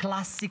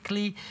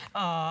classically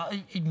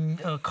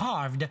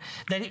carved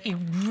that it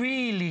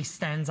really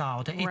stands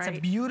out. Right. It's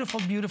a beautiful,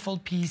 beautiful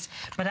piece,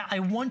 but I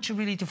want you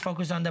really to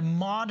focus on the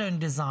modern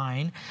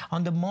design,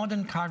 on the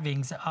modern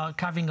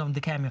carving of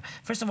the Cameo.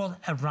 First of all,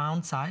 a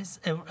round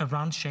size, a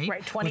round shape,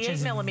 right, 28 which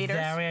is millimeters.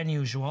 Very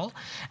unusual.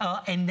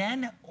 And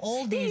then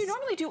all these. You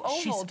normally do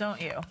oval,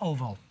 don't you?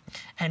 Oval.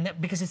 And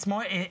because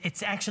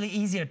it's actually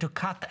easier to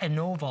cut an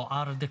oval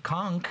out of the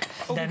conch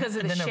than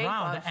a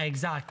round.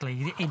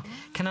 Exactly. It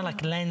kind of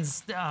like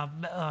lends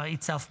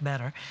itself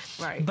better.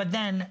 Right. But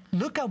then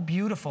look how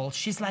beautiful.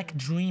 She's like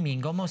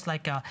dreaming, almost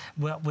like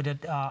with an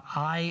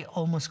eye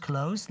almost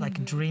closed,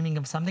 like dreaming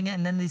of something.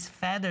 And then these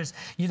feathers,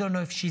 you don't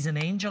know if she's an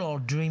angel or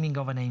dreaming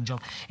of an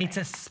angel. It's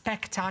a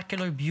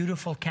spectacular,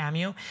 beautiful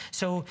cameo.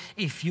 So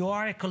if you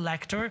are a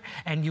collector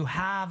and you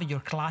have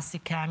your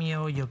classic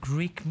cameo, your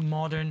Greek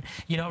modern,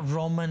 you know,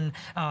 Roman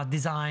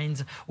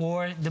designs,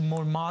 or the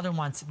more modern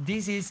ones,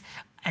 this is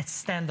a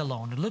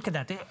standalone. Look at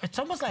that. It's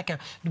almost like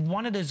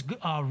one of those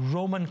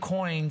Roman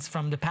coins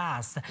from the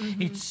past.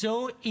 It's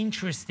so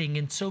interesting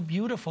and so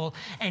beautiful,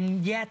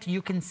 and yet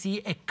you can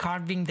see a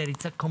carving that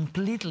it's a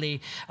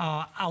completely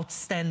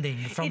outstanding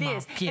from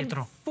Pietro.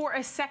 And for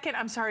a second,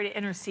 I'm sorry to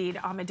intercede,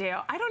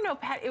 Amedeo. I don't know,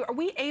 Pat, are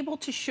we able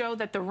to show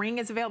that the ring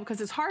is available? Because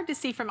it's hard to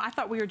see from, I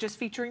thought we were just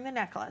featuring the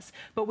necklace,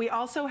 but we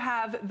also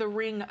have the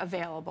ring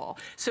available.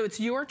 So it's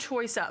your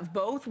choice of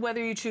both,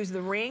 whether you choose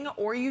the ring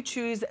or you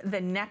choose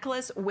the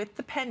necklace with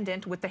the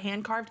pendant with the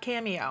hand-carved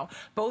cameo.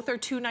 Both are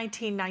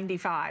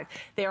 $219.95.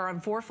 They are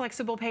on 4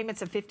 flexible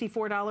payments of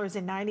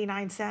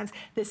 $54.99.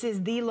 This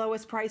is the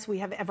lowest price we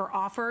have ever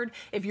offered.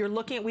 If you're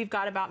looking at, we've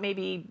got about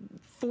maybe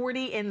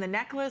 40 in the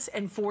necklace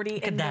and 40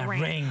 in the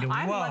ring.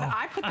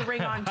 I put the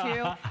ring on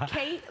too.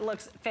 Kate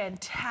looks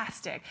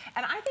fantastic.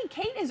 And I think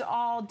Kate is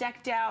all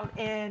decked out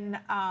in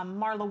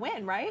Marla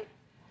Wynn, right?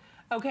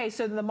 Okay,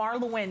 so the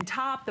Marlowin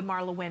top, the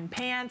Marlowin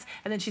pants,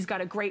 and then she's got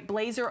a great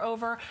blazer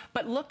over.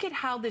 But look at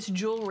how this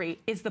jewelry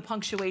is the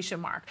punctuation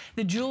mark.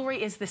 The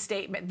jewelry is the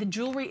statement. The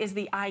jewelry is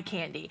the eye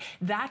candy.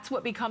 That's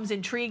what becomes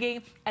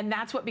intriguing, and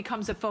that's what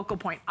becomes a focal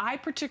point. I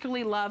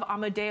particularly love,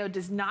 Amedeo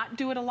does not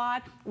do it a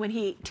lot, when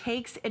he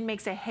takes and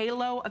makes a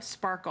halo of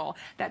sparkle.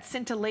 That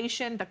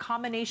scintillation, the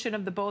combination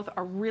of the both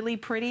are really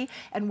pretty,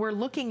 and we're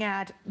looking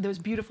at those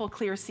beautiful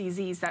clear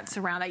CZs that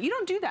surround that. You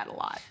don't do that a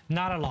lot.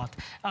 Not a lot.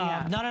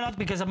 Not a lot,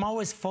 because I'm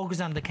always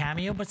focused on the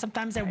Cameo, but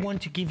sometimes I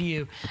want to give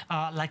you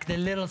like the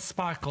little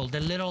sparkle, the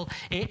little,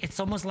 it's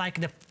almost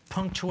like the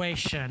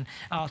punctuation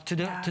to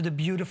the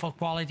beautiful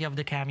quality of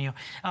the Cameo.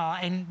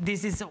 And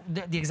this is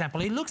the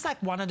example. It looks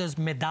like one of those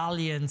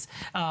medallions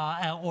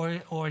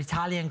or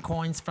Italian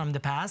coins from the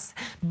past,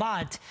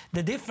 but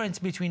the difference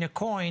between a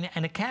coin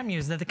and a Cameo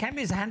is that the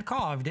Cameo is hand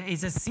carved.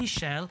 It's a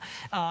seashell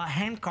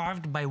hand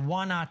carved by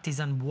one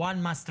artisan,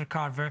 one master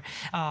carver,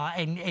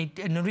 and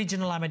an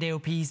original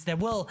Amedeo piece that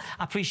will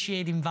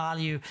appreciate in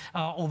value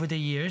over the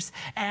years,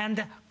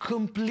 and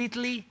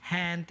completely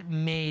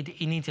handmade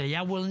in Italy.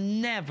 I will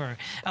never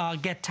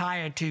get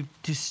tired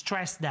to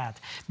stress that,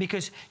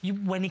 because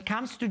when it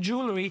comes to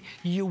jewelry,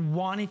 you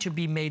want it to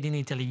be made in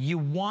Italy. You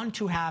want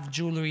to have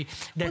jewelry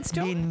that's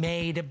been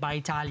made by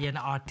Italian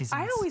artisans.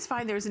 I always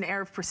find there's an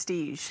air of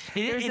prestige.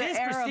 There's an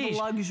air of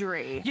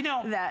luxury. You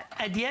know,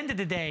 at the end of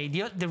the day,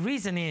 the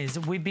reason is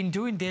we've been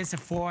doing this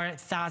for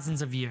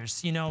thousands of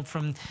years, you know,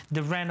 from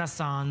the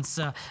Renaissance,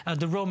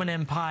 the Roman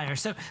Empire.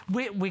 So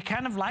we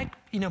kind of like,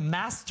 you know,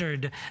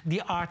 mastered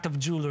the art of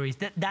jewelry.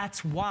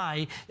 That's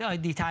why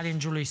the Italian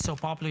jewelry is so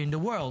popular in the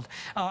world.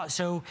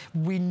 So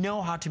we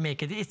know how to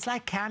make it. It's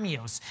like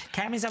cameos.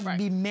 Cameos have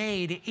been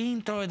made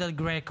in Torre del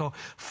Greco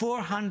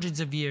for hundreds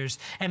of years,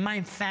 and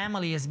my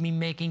family has been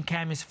making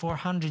cameos for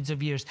hundreds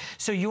of years.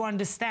 So you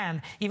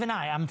understand, even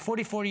I'm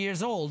 44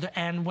 years old,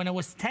 and when I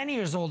was 10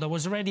 years old, I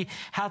was already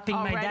helping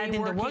my dad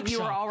in the workshop. You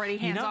were already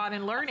hands-on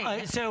and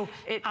learning. So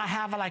I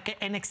have like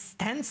an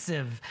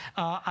extensive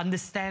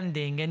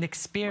understanding and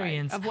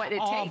experience of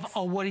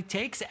what it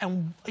takes,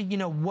 and you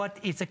know what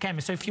it's a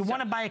Cameo. So if you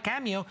want to buy a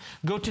Cameo,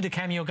 go to the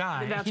Cameo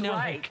guy. That's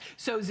right.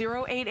 So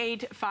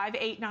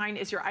 088589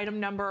 is your item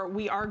number.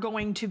 We are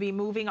going to be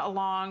moving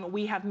along.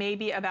 We have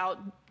maybe about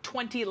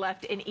 20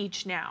 left in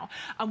each now.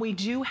 We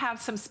do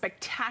have some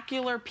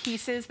spectacular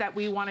pieces that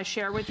we want to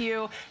share with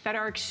you that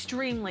are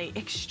extremely,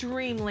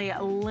 extremely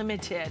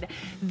limited.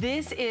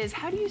 This is,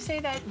 how do you say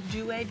that?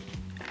 Duet?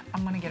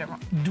 I'm going to get it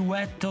wrong.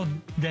 Duetto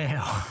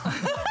Deo.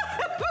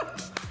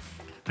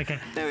 Okay.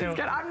 So good.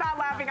 I'm not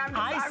laughing.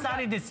 I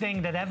started this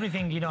thing that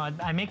everything, you know,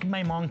 I make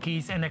my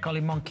monkeys and I call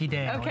it Monkey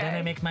Deo. Okay. Then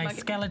I make my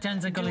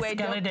skeletons and call it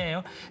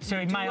Skeledeo. So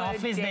in my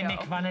office, they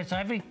make fun of it. So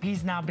every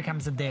piece now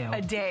becomes a Deo.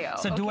 A Deo.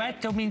 So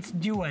duetto means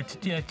duet.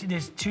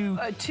 There's two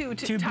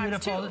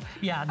beautiful.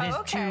 Yeah, there's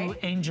two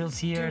angels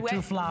here,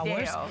 two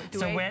flowers.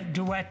 So we're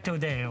Duetto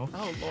Deo.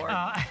 Oh, Lord.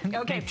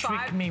 Okay, they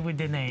trick me with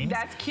the names.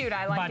 That's cute.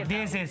 I like it. But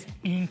this is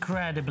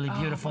incredibly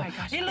beautiful. Oh, my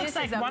gosh. It looks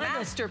like one of those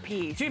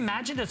masterpiece. Do you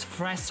imagine those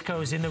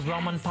frescoes in the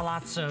Roman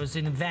palazzos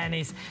in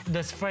Venice,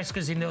 those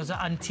frescoes in those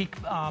antique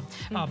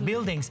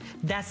buildings?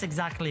 That's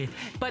exactly it.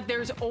 But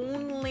there's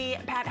only,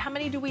 Pat, how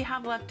many do we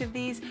have left of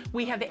these?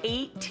 We have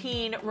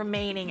 18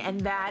 remaining, and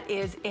that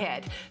is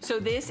it. So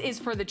this is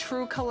for the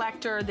true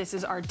collector. This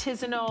is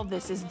artisanal.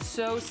 This is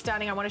so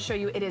stunning. I want to show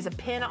you, it is a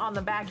pin on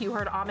the back. You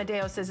heard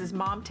Amedeo says his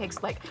mom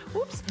takes like,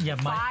 oops,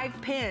 5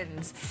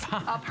 pins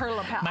up her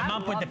lapel. My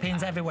mom put the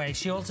pins everywhere.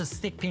 She also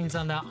stick pins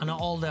on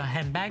all the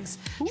handbags.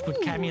 She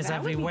put cameos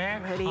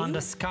everywhere, on the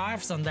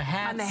scarves, on the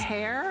hats. On the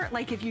hair,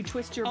 like if you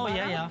twist your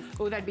bun.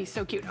 Oh, that'd be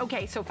so cute.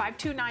 Okay, so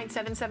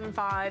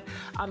 529-775.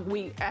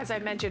 We, as I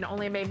mentioned,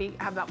 only maybe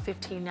have about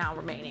 15 now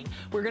remaining.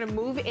 We're gonna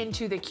move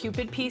into the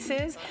Cupid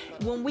pieces.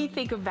 When we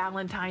think of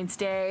Valentine's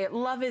Day,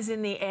 love is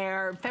in the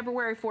air.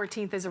 February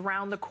 14th is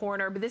around the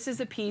corner, but this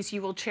is a piece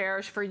you will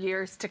cherish for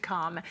years to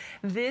come.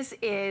 This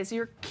is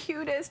your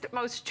cutest,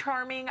 most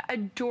charming,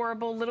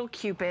 adorable little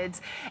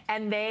Cupids,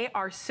 and they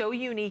are so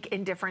unique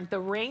and different. The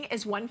ring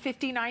is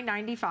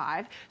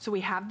 $159.95, so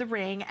we have the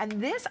ring, and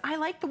this, I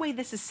like the way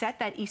this is set,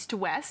 that east to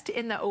west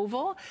in the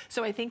oval,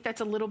 so I think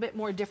that's a little bit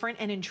more different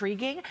and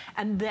intriguing.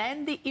 And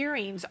then the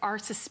earrings are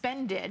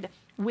suspended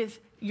with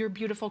your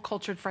beautiful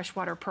cultured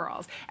freshwater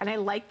pearls. And I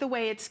like the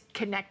way it's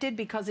connected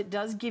because it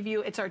does give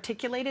you, it's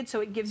articulated, so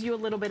it gives you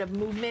a little bit of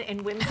movement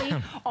and whimsy,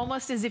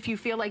 almost as if you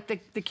feel like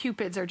the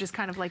Cupids are just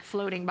kind of like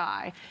floating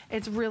by.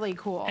 It's really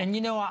cool. And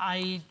you know,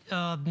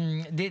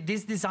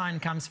 this design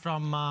comes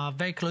from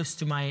very close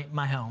to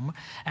my home.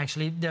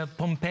 Actually, the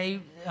Pompeii,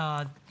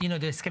 you know,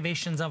 the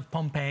excavations of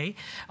Pompeii,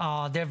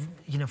 they're,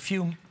 you know,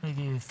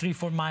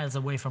 3-4 miles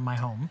away from my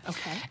home.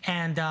 Okay.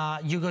 And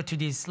you go to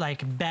this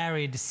like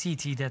buried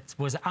city that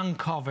was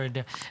uncovered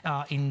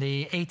in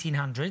the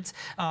 1800s,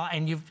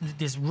 and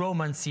this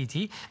Roman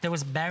city that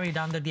was buried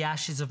under the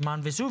ashes of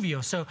Mount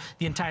Vesuvio. So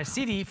the entire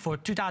city for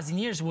 2,000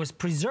 years was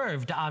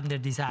preserved under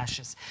these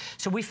ashes.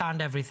 So we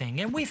found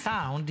everything, and we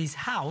found this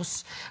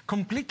house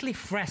completely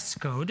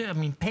frescoed, I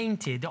mean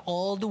painted,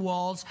 all the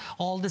walls,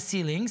 all the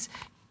ceilings,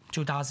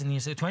 2,000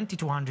 years,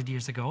 2,200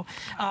 years ago,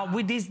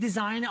 with this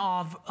design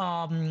of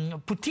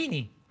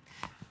puttini.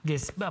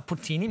 This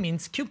puttini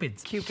means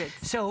cupids. Cupids.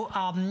 So,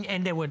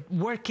 and they were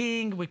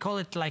working, we call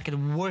it like a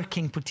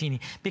working puttini,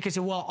 because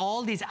there were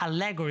all these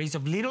allegories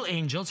of little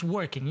angels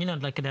working, you know,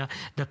 like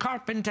the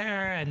carpenter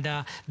and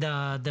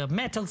the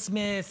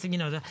metalsmith, you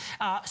know.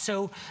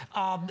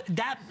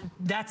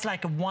 That's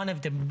like one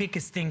of the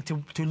biggest things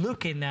to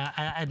look in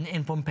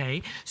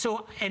Pompeii.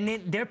 So,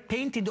 and they're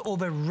painted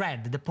over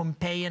red, the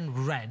Pompeian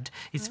red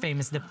is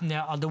famous.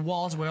 The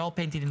walls were all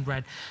painted in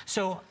red.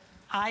 So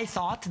I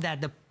thought that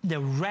the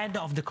red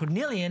of the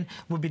cornelian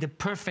would be the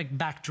perfect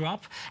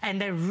backdrop,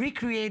 and I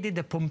recreated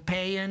the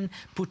Pompeian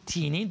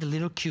puttini, the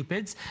little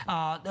cupids,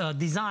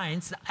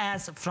 designs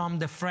as from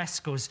the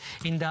frescoes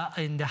in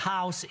the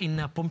house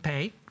in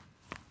Pompeii,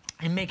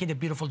 and make it a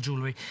beautiful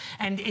jewelry.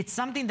 And it's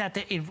something that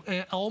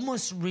it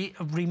almost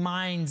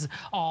reminds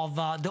of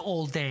the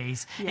old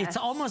days. Yes. It's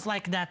almost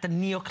like that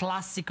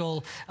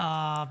neoclassical,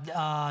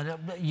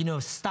 you know,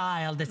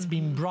 style that's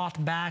been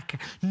brought back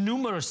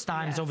numerous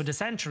times over the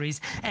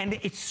centuries. And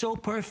it's so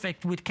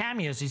perfect with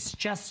cameos. It's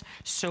just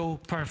so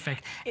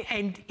perfect.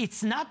 And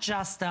it's not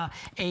just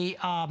you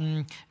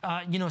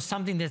know,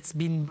 something that's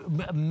been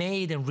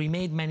made and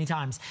remade many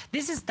times.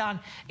 This is done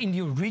in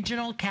the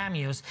original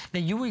cameos that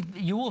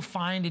you will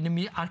find in the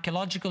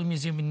Archaeological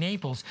Museum in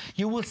Naples.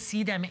 You will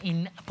see them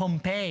in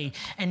Pompeii,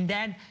 and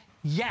then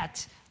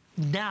yet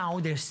now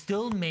they're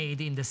still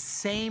made in the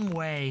same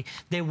way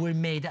they were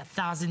made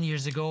 1,000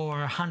 years ago or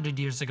 100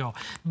 years ago,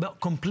 but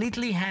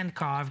completely hand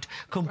carved,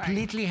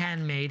 completely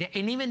handmade,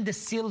 and even the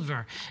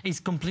silver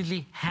is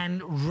completely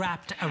hand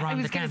wrapped around the cameo.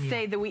 I was going to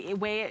say the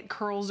way it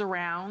curls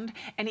around,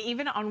 and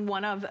even on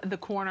one of the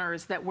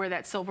corners where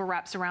that silver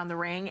wraps around the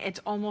ring, it's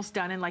almost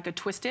done in like a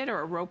twisted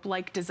or a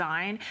rope-like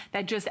design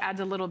that just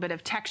adds a little bit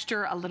of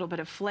texture, a little bit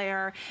of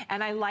flair,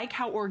 and I like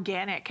how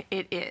organic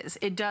it is.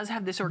 It does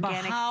have this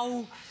organic. But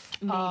how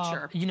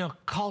nature, you know,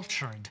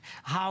 cultured,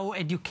 how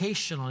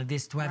educational it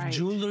is to have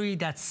jewelry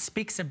that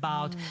speaks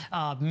about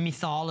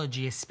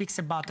mythology, speaks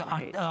about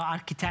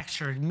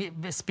architecture,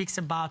 speaks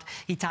about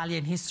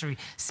Italian history,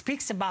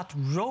 speaks about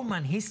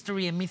Roman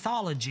history and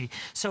mythology.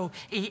 So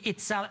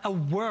it's a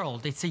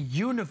world, it's a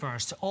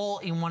universe, all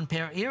in one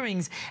pair of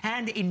earrings,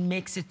 and it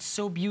makes it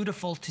so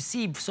beautiful to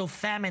see, so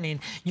feminine.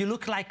 You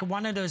look like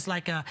one of those,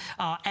 like a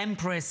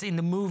empress in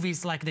the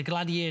movies, like The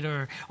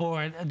Gladiator,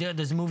 or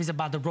those movies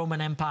about the Roman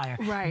Empire.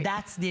 Right.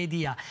 That's the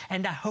idea,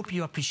 and I hope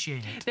you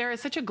appreciate it. There is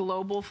such a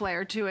global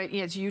flair to it.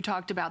 As you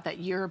talked about, that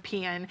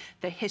European,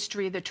 the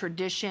history, the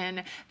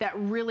tradition, that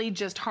really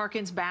just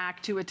harkens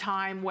back to a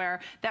time where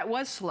that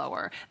was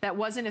slower, that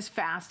wasn't as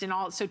fast and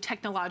all so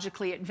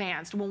technologically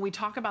advanced. When we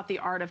talk about the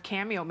art of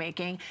cameo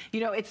making,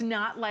 you know, it's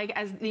not like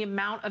as the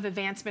amount of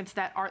advancements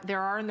that there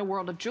are in the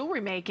world of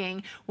jewelry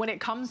making. When it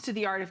comes to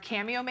the art of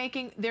cameo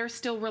making, they're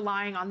still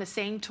relying on the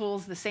same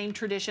tools, the same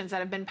traditions that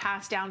have been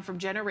passed down from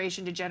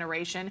generation to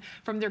generation,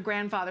 from their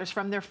grandfathers,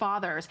 from their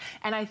fathers.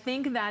 And I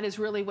think that is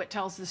really what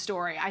tells the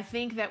story. I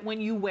think that when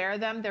you wear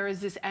them, there is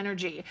this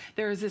energy,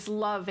 there is this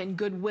love and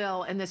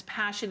goodwill and this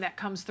passion that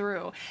comes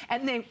through.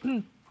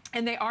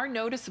 And they are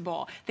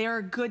noticeable. They are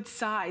a good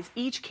size.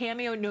 Each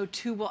cameo, no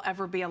two will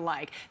ever be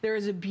alike. There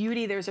is a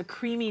beauty, there's a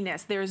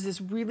creaminess, there's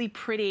this really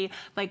pretty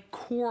like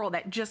coral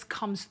that just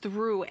comes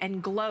through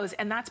and glows.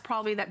 And that's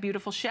probably that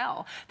beautiful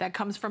shell that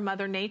comes from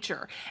Mother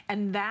Nature.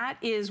 And that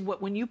is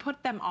what, when you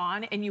put them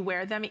on and you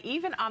wear them,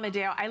 even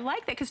Amedeo, I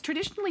like that because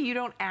traditionally you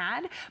don't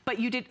add, but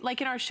you did,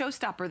 like in our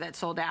showstopper that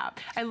sold out.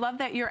 I love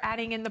that you're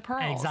adding in the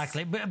pearls.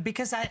 Exactly, but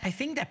because I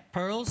think that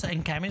pearls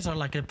and cameos are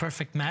like a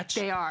perfect match.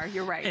 They are,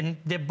 you're right. And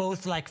they're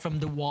both like from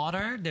the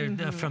water,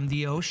 they're from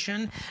the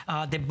ocean.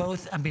 They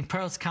both, I mean,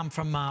 pearls come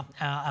from a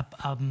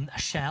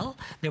shell.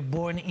 They're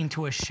born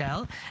into a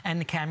shell, and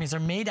the cameos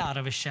are made out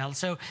of a shell.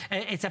 So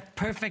it's a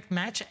perfect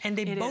match, and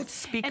they both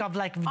speak of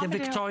like the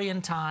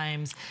Victorian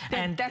times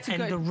and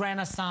the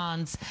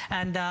Renaissance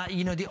and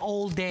you know, the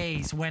old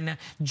days when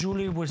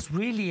jewelry was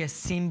really a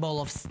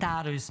symbol of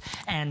status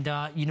and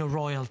you know,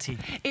 royalty.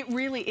 It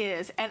really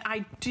is, and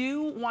I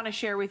do want to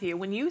share with you,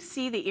 when you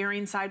see the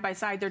earrings side by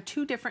side, they're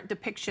two different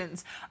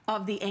depictions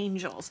of the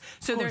angels.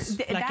 So there's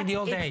like in the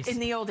old days. In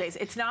the old days,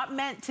 it's not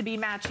meant to be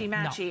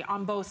matchy-matchy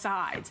on both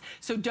sides.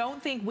 So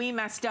don't think we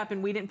messed up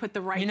and we didn't put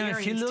the right earrings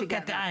together. You know, if you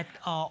look at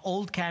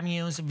old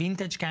cameos,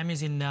 vintage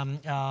cameos in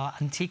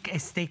antique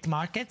estate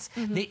markets,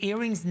 the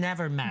earrings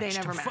never matched. They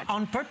never matched.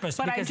 On purpose,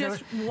 but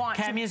because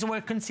cameos were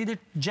considered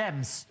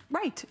gems.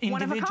 Right,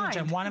 one of a kind.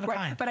 Gem, one of a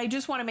kind. But I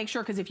just want to make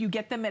sure, because if you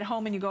get them at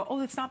home and you go, oh,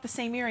 it's not the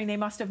same earring, they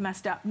must have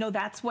messed up. No,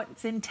 that's what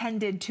it's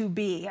intended to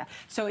be.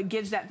 So it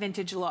gives that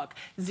vintage look.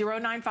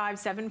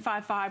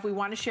 095755. We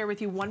want to share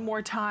with you one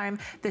more time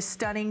this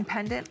stunning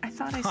pendant. I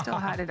thought I still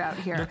had it out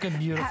here. Looking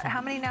beautiful.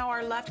 How many now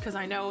are left? Because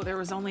I know there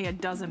was only a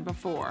dozen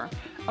before.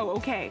 Oh,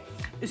 okay.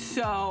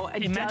 So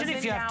imagine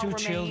if you have two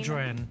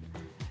children.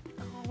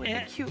 With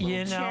the cute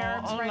little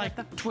cherubs right like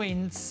at the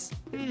twins.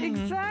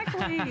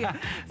 Exactly.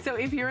 So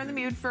if you're in the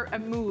mood for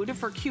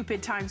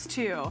Cupid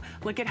 ×2,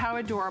 look at how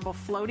adorable,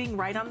 floating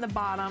right on the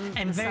bottom.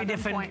 And very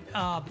different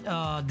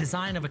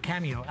design of a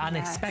cameo,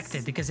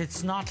 unexpected, because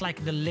it's not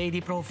like the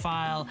lady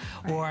profile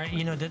or,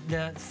 you know,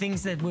 the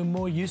things that we're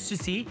more used to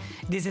see.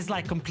 This is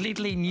like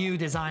completely new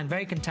design,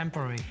 very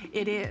contemporary.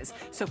 It is.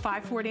 So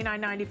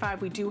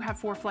 $549.95. We do have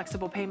 4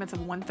 flexible payments of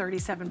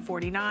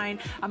 $137.49.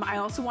 I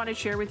also want to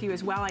share with you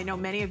as well, I know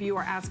many of you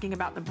are asking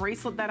about the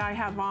bracelet that I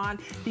have on.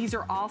 These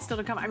are all still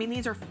to come. I mean,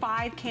 these are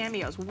 5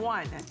 cameos.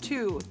 1,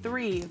 2,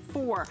 3,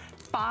 4,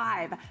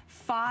 5.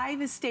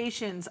 5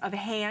 stations of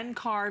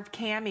hand-carved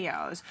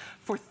cameos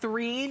for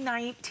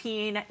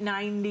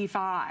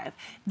 $319.95.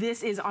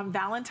 This is on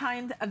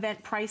Valentine's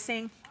event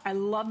pricing. I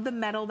love the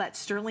metal, that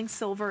sterling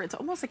silver. It's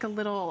almost like a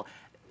little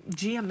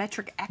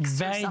geometric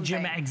X or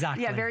something.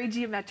 Exactly. Yeah, very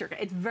geometric.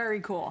 It's very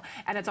cool.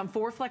 And it's on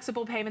 4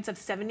 flexible payments of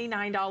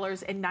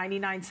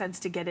 $79.99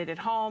 to get it at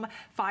home.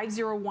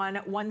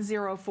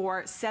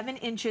 501-104, 7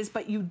 inches,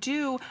 but you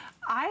do,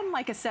 I'm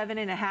like a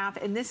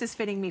 7.5, and this is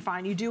fitting me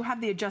fine. You do have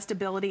the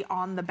adjustability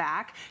on the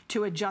back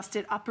to adjust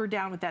it up or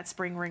down with that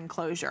spring ring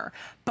closure.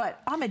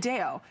 But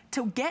Amedeo,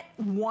 to get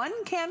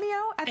 1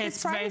 cameo at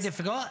this price, it's very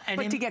difficult.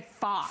 But to get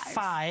 5.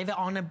 5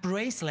 on a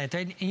bracelet.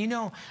 And you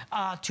know,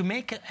 to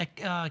make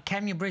a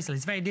cameo bracelet,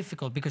 it's very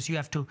difficult because you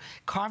have to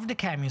carve the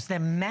cameos,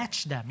 then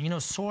match them, you know,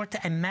 sort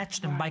and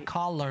match them by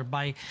color,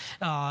 by,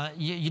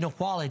 you know,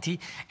 quality,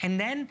 and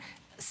then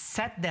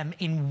set them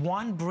in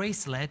one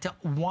bracelet,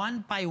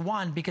 one by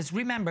one, because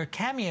remember,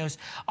 cameos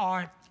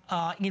are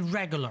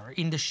irregular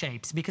in the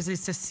shapes because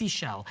it's a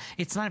seashell.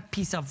 It's not a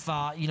piece of,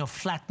 you know,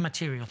 flat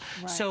material.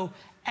 So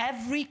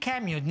every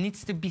cameo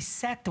needs to be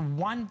set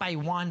one by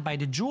one by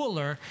the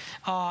jeweler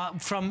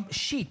from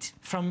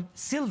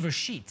silver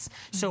sheets.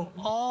 So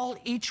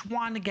each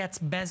one gets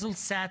bezel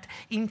set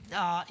in,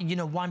 you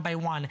know, one by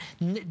one.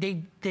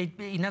 They,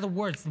 in other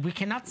words, we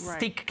cannot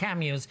stick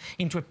cameos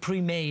into a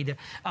pre-made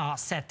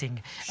setting.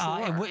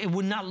 It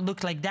would not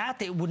look like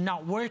that. It would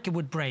not work. It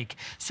would break.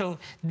 So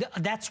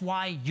that's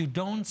why you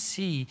don't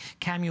see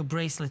cameo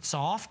bracelets so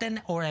often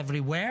or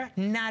everywhere.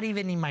 Not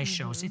even in my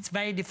shows. It's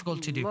very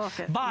difficult to do.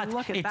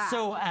 It's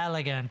so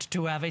elegant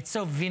to have. It's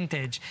so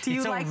vintage. Do you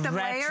it's so like them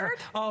layered?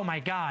 Oh my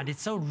God,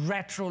 it's so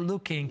retro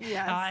looking.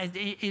 Yes.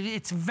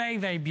 It's very,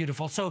 very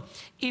beautiful. So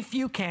if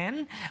you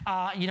can,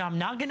 you know, I'm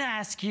not gonna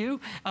ask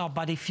you,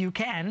 but if you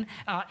can,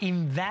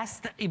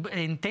 invest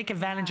and take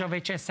advantage of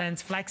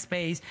HSN's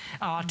FlexPays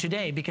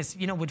today, because,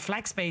 you know, with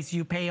FlexPays,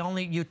 you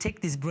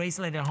take this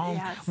bracelet at home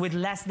with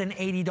less than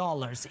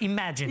 $80.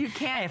 Imagine. You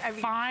can't. A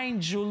fine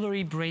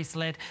jewelry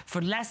bracelet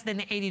for less than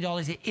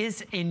 $80. It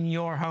is in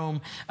your home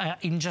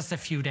in just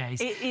a few days.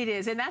 It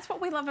is, and that's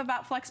what we love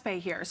about FlexPay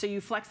here. So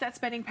you flex that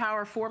spending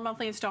power, 4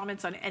 monthly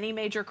installments on any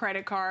major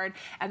credit card,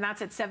 and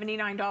that's at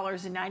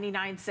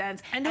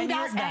 $79.99. And who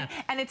does that?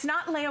 And it's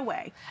not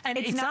layaway. And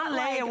it's not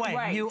layaway.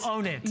 Like, you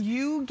own it.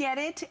 You get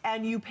it,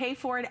 and you pay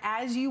for it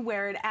as you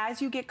wear it,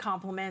 as you get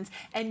compliments,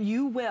 and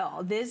you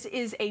will. This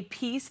is a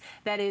piece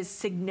that is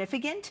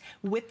significant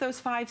with those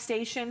 5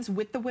 stations,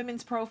 with the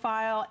women's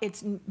profile.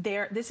 It's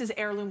there. This is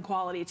heirloom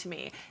quality to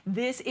me.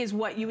 This is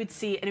what you would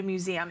see in a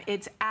museum.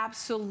 It's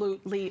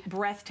absolutely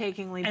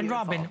breathtakingly beautiful. And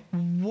Robin,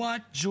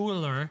 what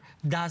jeweler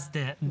does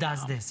this?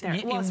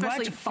 Well,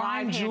 especially what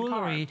fine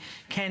jewelry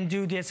can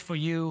do this for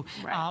you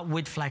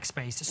with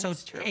FlexPays? So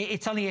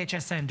it's only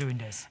HSN doing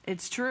this.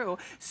 It's true.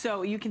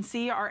 So you can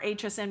see our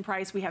HSN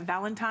price. We have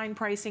Valentine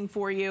pricing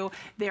for you.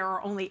 There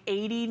are only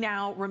 80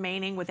 now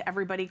remaining with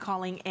everybody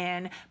calling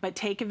in, but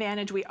take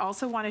advantage. We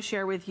also want to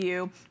share with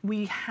you,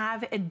 we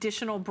have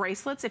additional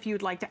bracelets if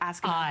you'd like to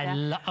ask about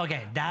that.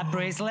 Okay, that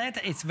bracelet,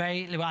 it's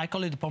very, I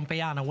call it the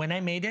Pompeiano. When I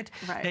made it,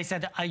 they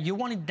said, you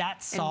want it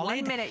that solid?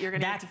 In 1 minute, you're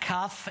gonna that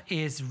cuff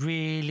is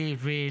really,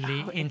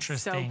 really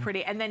interesting. So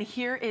pretty. And then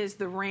here is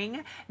the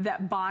ring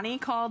that Bonnie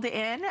called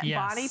in.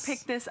 Bonnie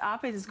picked this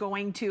up and is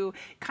going to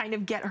kind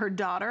of get her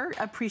daughter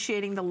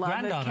appreciating the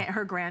love of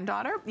her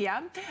granddaughter.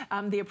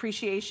 The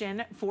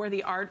appreciation for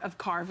the art of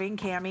carving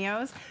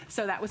cameos.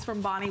 So that was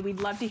from Bonnie. We'd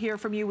love to hear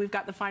from you. We've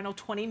got the final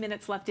 20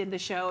 minutes left in the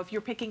show. If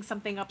you're picking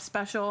something up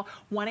special,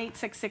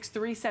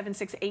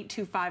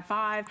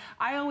 1-866-376-8255.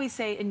 I always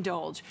say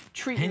indulge.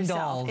 Treat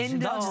yourself.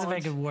 Indulge is a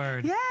very good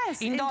word.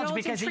 Yes. Indulge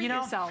because, you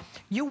know,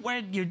 you wear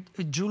your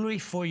jewelry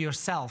for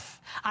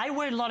yourself. I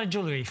wear a lot of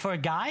jewelry. For a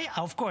guy,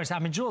 of course,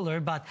 I'm a jeweler,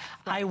 but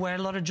I wear a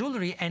lot of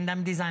jewelry, and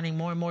I'm designing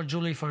more and more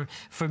jewelry for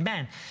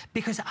men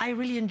because I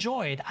really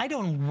enjoy it. I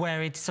don't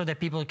wear it so that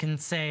people can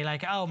say,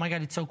 like, oh my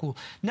God, it's so cool.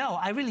 No,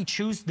 I really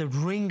choose the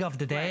ring of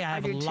the day. I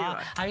have a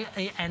lot.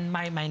 And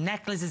my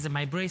necklaces and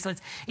my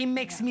bracelets, it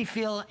makes me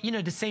feel, you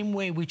know, the same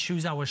way we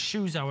choose our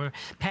shoes, our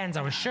pants,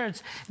 our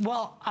shirts.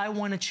 Well, I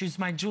want to choose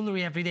my my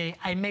jewelry every day,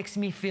 it makes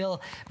me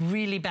feel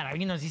really better.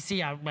 You know, you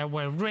see, I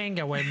wear a ring,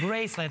 I wear a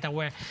bracelet, I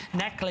wear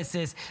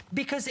necklaces,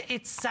 because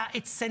it's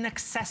an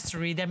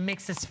accessory that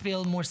makes us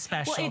feel more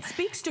special. Well, it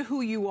speaks to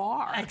who you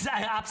are.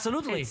 Exactly,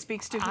 absolutely. It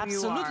speaks to who you are.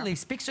 Absolutely,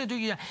 speaks to who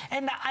you are.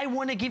 And I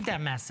want to give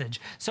that message.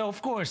 So,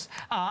 of course,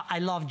 I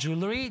love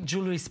jewelry.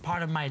 Jewelry is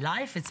part of my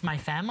life. It's my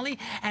family.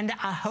 And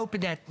I hope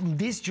that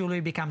this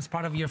jewelry becomes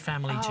part of your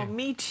family, too. Oh,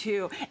 me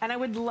too. And I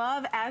would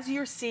love, as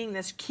you're seeing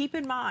this, keep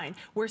in mind,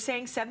 we're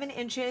saying 7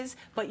 inches,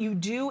 but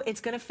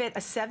it's going to fit a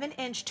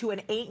 7-inch to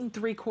an 8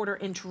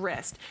 3/4 inch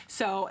wrist.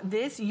 So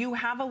this, you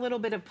have a little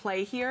bit of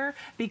play here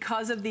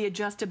because of the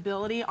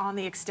adjustability on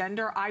the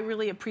extender. I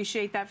really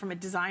appreciate that from a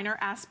designer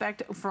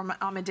aspect from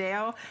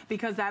Amedeo,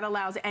 because that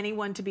allows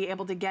anyone to be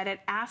able to get it.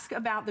 Ask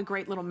about the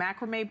great little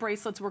macrame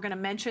bracelets. We're going to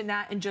mention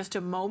that in just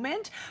a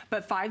moment.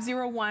 But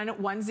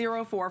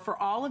 501-104 for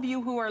all of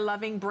you who are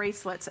loving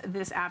bracelets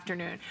this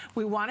afternoon.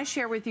 We want to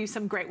share with you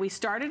some great. We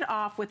started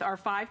off with our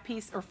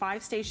 5-piece or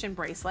 5-station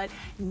bracelet.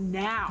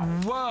 Now,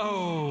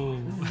 whoa,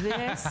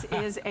 this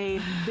is a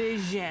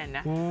vision.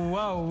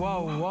 Whoa,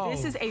 whoa, whoa.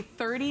 This is a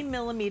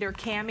 30mm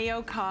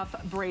Cameo cuff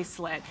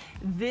bracelet.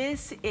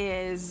 This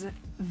is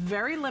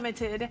very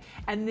limited,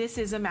 and this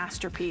is a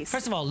masterpiece.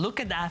 First of all, look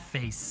at that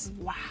face.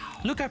 Wow.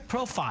 Look at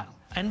profile.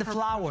 And the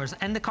flowers,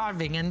 and the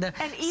carving, and the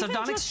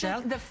sardonyx shell.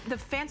 The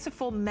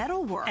fanciful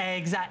metal work.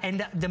 Exactly,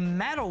 and the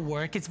metal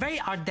work, it's very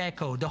Art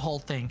Deco, the whole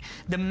thing.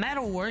 The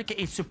metal work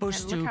is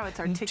supposed to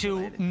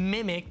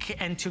mimic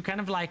and to kind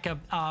of like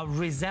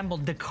resemble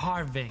the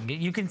carving.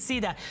 You can see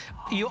that.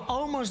 You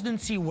almost don't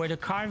see where the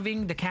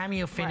carving, the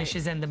cameo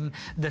finishes, and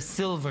the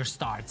silver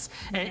starts.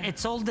 And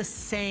it's all the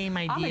same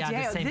idea,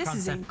 Amedeo, the same this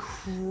concept. Is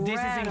incredible. This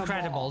is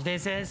incredible.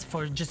 This is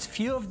for just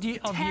few of you.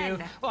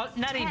 Well,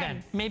 not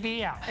even.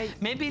 Maybe,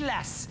 maybe less.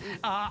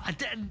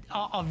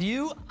 Of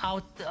you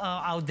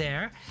out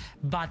there,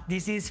 but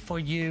this is for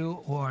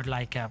you who are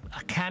like a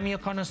cameo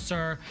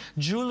connoisseur,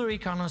 jewelry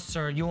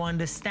connoisseur. You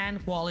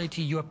understand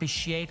quality, you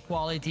appreciate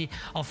quality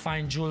of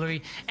fine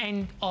jewelry,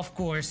 and of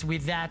course,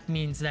 with that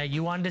means that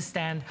you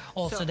understand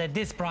also that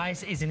this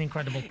price is an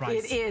incredible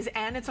price. It is,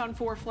 and it's on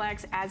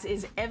 4Flex, as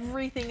is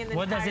everything in the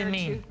What does it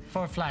mean,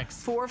 4Flex?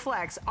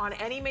 4Flex. On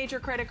any major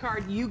credit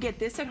card, you get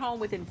this at home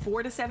within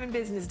 4 to 7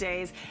 business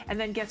days, and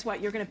then guess what?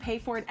 You're going to pay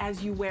for it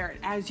as you wear it,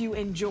 as you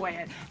enjoy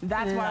it.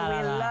 That's why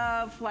we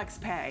love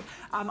FlexPay.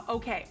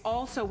 Okay,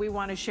 also we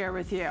want to share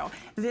with you,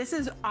 this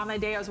is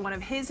Amedeo's, one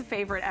of his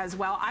favorite as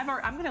well. I'm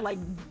going to like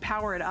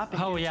power it up.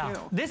 Oh yeah,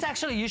 too. This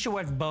actually you should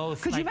wear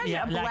both. Could you imagine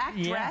a black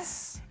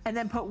dress? And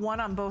then put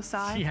one on both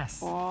sides? Yes.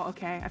 Oh,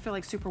 okay. I feel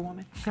like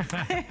Superwoman.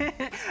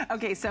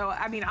 Okay, so,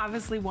 I mean,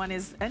 obviously one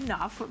is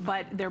enough,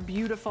 but they're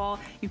beautiful.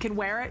 You can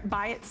wear it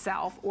by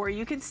itself, or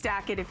you can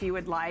stack it if you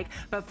would like.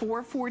 But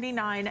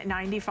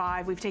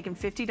 $449.95, we've taken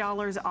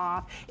 $50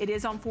 off. It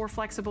is on 4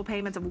 flexible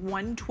payments of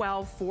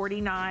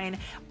 $112.49.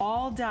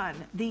 All done.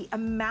 The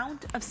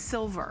amount of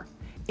silver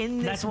in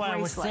this That's what bracelet.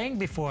 I was saying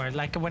before.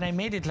 Like when I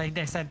made it, like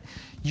they said,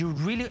 you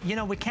really, you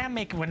know, we can't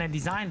make, when I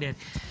designed it,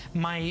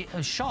 my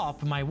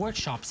shop, my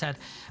workshop said,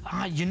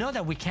 you know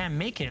that we can't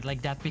make it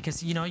like that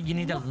because, you know, you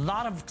need a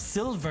lot of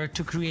silver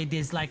to create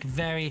this like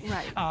very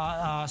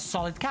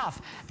solid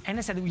cuff. And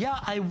I said, yeah,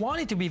 I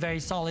want it to be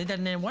very solid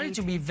and I want it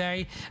to be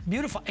very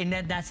beautiful. And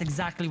that's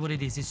exactly what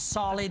it is. It's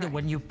solid.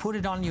 When you put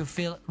it on, you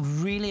feel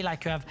really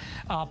like you have,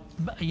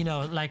 you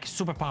know, like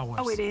superpowers.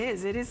 Oh, it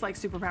is. It is like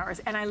superpowers.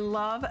 And I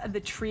love the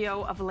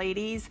trio of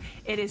ladies.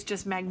 It is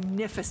just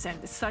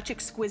magnificent. Such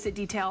exquisite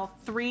detail.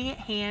 3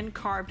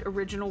 hand-carved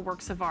original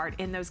works of art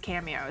in those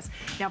cameos.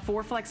 Now,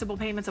 4 flexible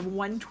payments of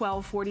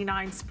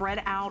 $112.49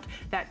 spread out.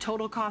 That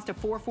total cost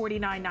of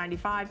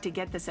 $449.95 to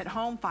get this at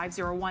home,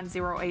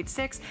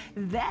 501-086.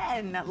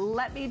 Then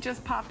let me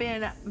just pop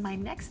in my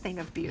next thing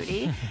of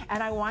beauty,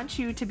 and I want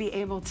you to be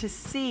able to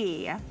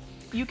see.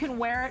 You can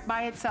wear it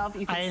by itself.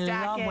 You can stack it.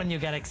 I love when you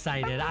get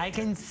excited. I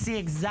can see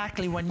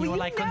exactly when you're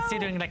like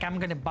considering like I'm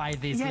gonna buy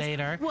this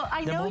later. Well,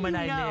 I know you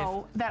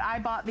know that I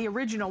bought the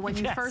original when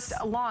you first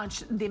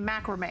launched the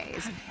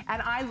macrames,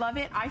 and I love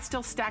it. I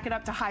still stack it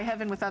up to high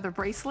heaven with other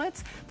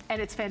bracelets,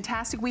 and it's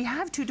fantastic. We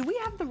have two. Do we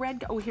have the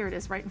red? Oh, here it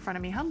is, right in front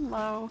of me.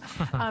 Hello.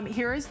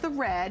 Here is the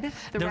red.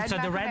 So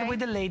the red with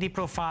the lady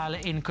profile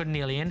in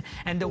cornelian,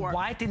 and the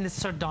white in the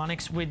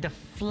sardonyx with the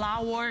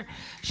flower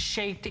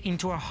shaped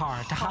into a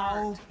heart.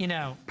 How, you know.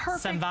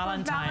 Perfect for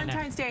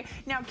Valentine's Day.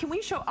 Now, can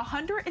we show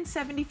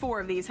 174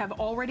 of these have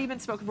already been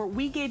spoken for?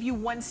 We gave you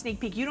one sneak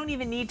peek. You don't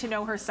even need to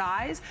know her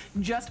size.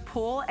 Just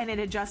pull and it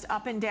adjusts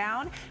up and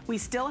down. We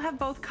still have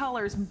both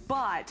colors,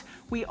 but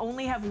we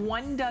only have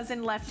 1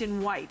 dozen left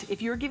in white.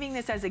 If you're giving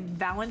this as a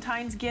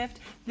Valentine's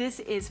gift, this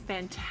is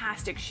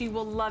fantastic. She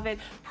will love it.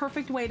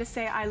 Perfect way to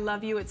say I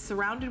love you. It's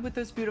surrounded with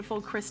those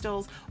beautiful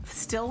crystals,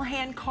 still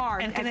hand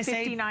carved at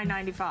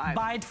 $59.95.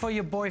 Buy it for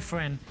your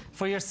boyfriend,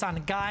 for your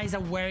son. Guys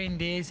are wearing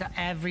this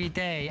every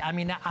day. I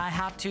mean, I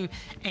have to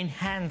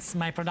enhance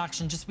my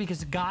production just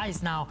because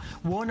guys now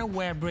want to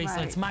wear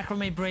bracelets,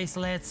 macrame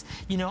bracelets,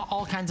 you know,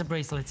 all kinds of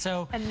bracelets.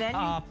 So, and then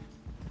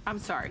I'm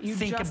sorry. You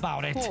Think just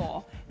about it.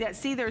 pull. Yeah,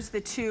 see, there's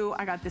the two.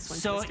 I got this one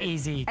So twisted.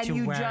 easy and to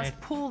you wear just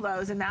it. pull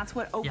those, and that's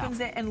what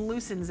opens it and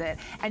loosens it.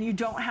 And you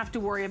don't have to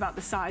worry about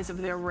the size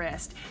of their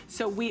wrist.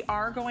 So we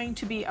are going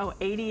to be,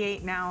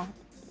 88 now.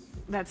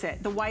 That's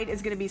it. The white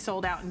is going to be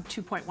sold out in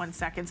 2.1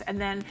 seconds. And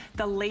then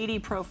the lady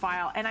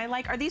profile. And I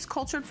like, are these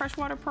cultured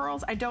freshwater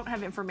pearls? I don't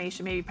have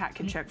information. Maybe Pat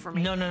can check for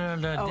me. No.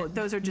 Oh,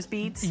 those are just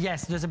beads?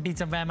 Yes, those are beads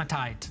of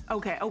hematite.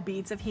 Okay,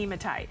 beads of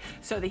hematite.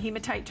 So the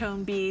hematite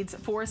tone beads,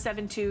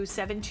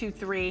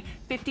 472-723,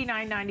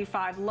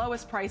 $59.95,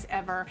 lowest price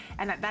ever,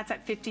 and that's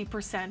at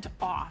 50%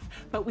 off.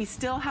 But we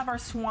still have our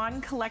Swan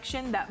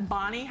collection that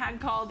Bonnie had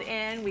called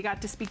in. We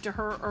got to speak to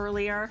her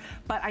earlier.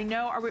 But I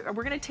know we're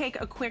going to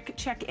take a quick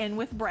check-in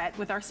with Brett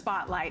with our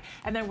spotlight,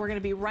 and then we're going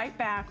to be right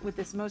back with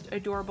this most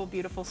adorable,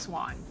 beautiful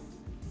swan.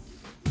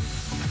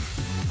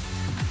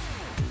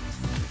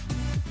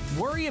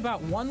 Worry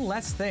about one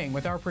less thing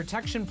with our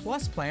Protection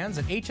Plus plans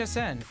at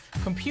HSN.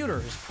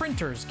 Computers,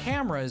 printers,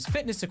 cameras,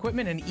 fitness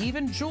equipment, and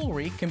even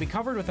jewelry can be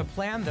covered with a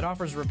plan that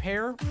offers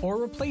repair or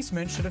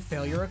replacement should a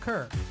failure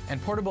occur.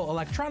 And portable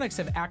electronics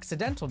have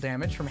accidental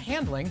damage from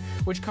handling,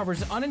 which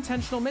covers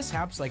unintentional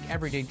mishaps like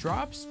everyday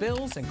drops,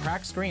 spills, and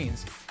cracked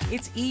screens.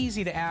 It's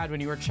easy to add when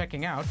you are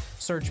checking out.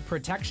 Search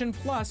Protection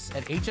Plus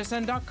at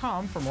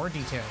hsn.com for more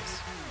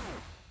details.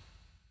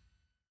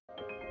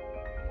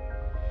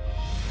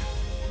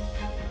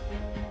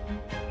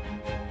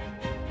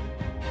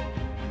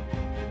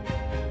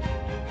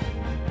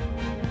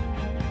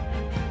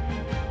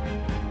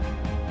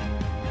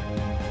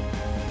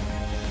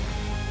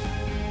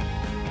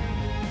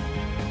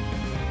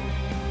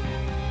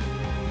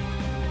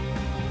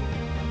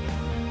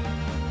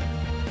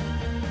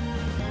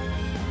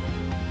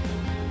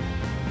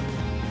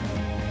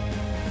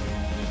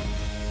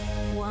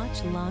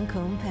 Watch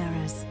Lancôme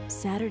Paris,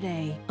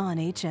 Saturday on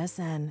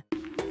HSN.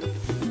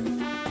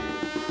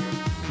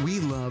 We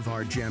love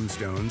our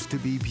gemstones to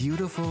be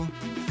beautiful,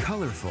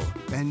 colorful,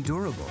 and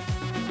durable.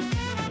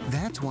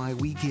 That's why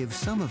we give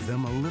some of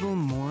them a little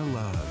more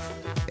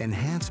love.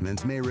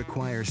 Enhancements may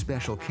require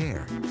special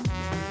care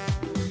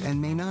and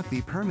may not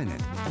be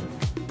permanent,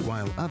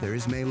 while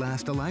others may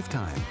last a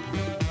lifetime.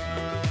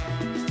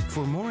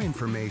 For more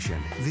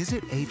information,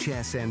 visit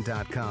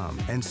hsn.com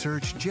and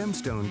search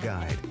Gemstone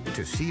Guide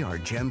to see our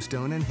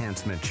gemstone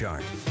enhancement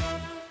chart.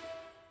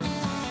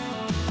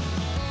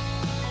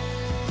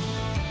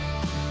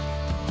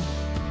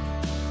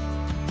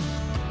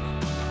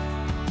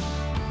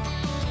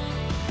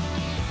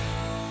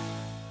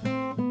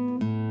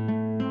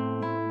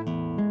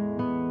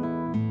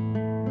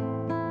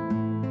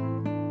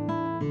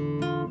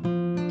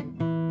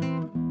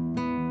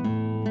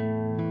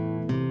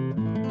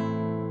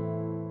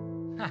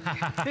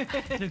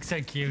 Looks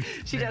so cute.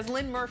 She does.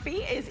 Lynn Murphy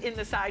is in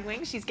the side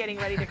wing. She's getting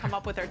ready to come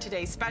up with our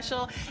today's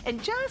special in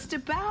just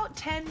about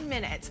 10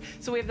 minutes.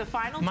 So we have the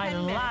final 10 minutes.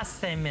 My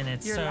last 10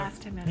 minutes. Your so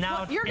last 10 minutes. Now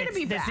well, you're going to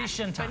be back.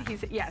 Decision time.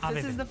 Yes,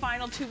 this is the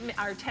final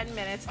 10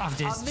 minutes of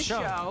the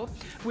show.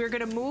 We're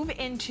going to move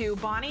into,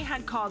 Bonnie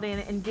had called in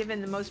and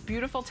given the most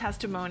beautiful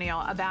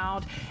testimonial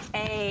about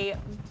a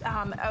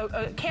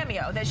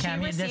cameo that she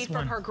received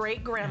from her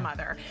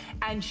great-grandmother.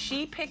 Yeah. And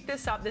she picked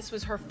this up. This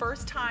was her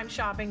first time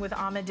shopping with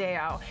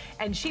Amedeo.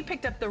 And she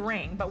picked up the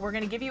ring, but we're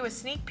going to give you a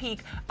sneak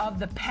peek of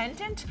the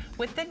pendant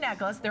with the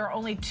necklace. There are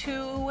only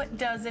 24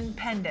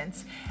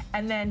 pendants,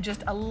 and then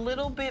just a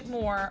little bit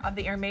more of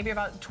the ear, maybe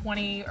about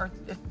 20 or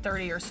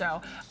 30 or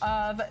so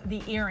of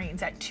the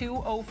earrings at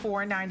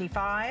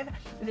 $204.95.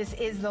 This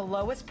is the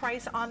lowest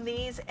price on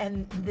these,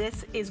 and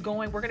this is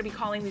going, we're going to be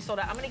calling these sold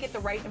out. I'm going to get the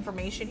right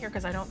information here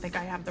because I don't think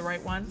I have the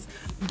right ones,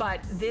 but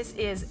this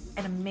is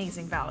an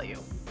amazing value.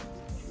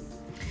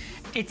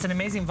 It's an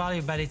amazing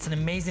value, but it's an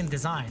amazing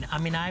design. I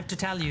mean, I have to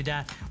tell you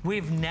that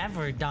we've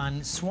never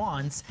done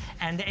swans,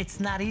 and it's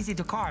not easy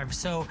to carve.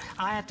 So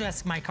I had to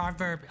ask my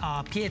carver,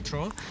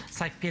 Pietro.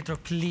 It's like, Pietro,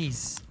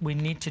 please, we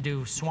need to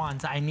do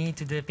swans. I need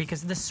to do it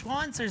because the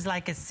swans is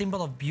like a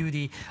symbol of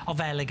beauty,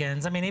 of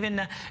elegance. I mean,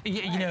 even,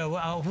 you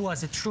know, who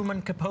was it?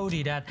 Truman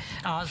Capote that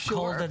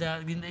called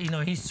it, you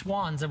know, his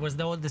swans. It was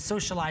the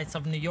socialites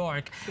of New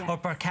York or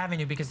Park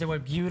Avenue because they were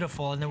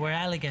beautiful and they were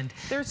elegant.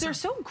 They're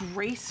so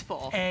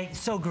graceful.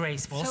 So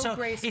graceful. So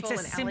graceful it's a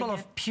symbol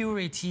elegant. of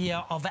purity,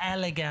 of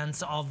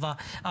elegance, of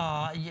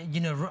you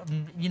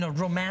know,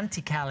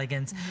 romantic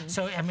elegance.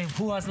 So I mean,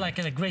 who was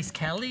like Grace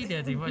Kelly?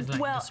 That it was like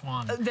the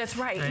swan. That's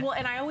right. Well,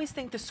 and I always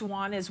think the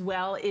swan as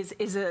well is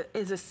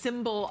a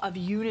symbol of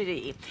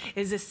unity,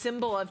 is a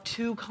symbol of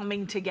two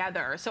coming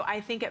together. So I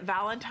think at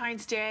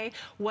Valentine's Day,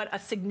 what a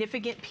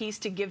significant piece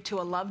to give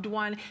to a loved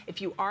one.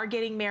 If you are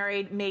getting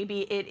married,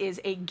 maybe it is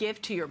a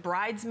gift to your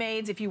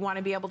bridesmaids. If you want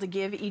to be able to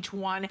give each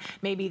one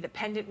maybe the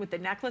pendant with the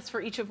necklace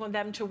for each of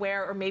them to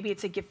wear, or maybe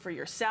it's a gift for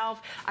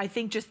yourself. I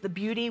think just the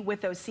beauty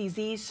with those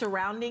CZs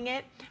surrounding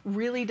it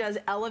really does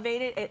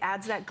elevate it. It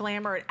adds that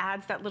glamour. It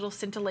adds that little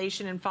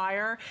scintillation and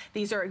fire.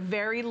 These are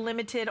very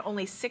limited,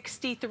 only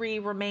 63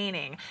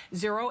 remaining.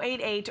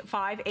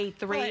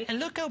 088-583. Right, and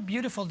look how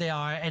beautiful they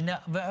are, and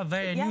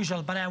very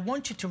unusual. But I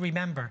want you to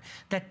remember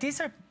that these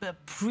are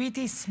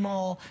pretty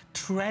small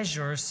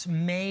treasures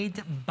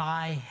made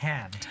by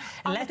hand.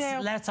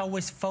 Let's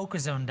always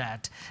focus on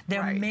that.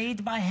 They're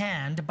made by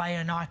hand by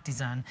an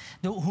artisan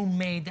who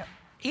made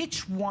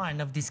each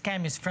one of these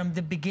cameos from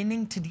the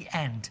beginning to the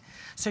end.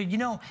 So, you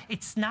know,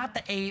 it's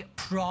not a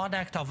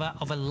product of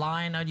a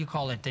line, how do you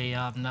call it,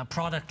 a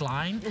product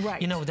line?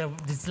 Right. You know,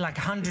 there's like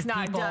 100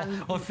 people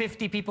or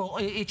 50 people,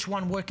 each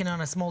one working on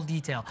a small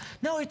detail.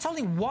 No, it's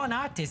only one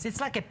artist. It's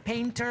like a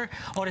painter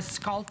or a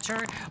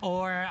sculptor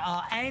or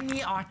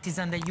any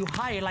artisan that you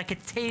hire, like a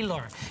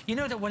tailor. You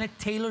know that when a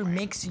tailor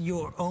makes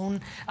your own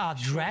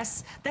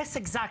dress, that's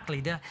exactly,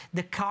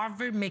 the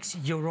carver makes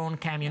your own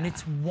cameo, and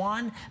it's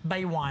one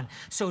by one.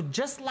 So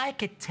just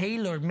like a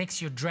tailor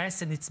makes your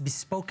dress and it's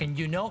bespoke and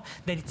you know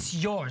that it's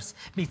yours,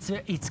 it's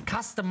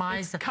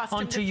customized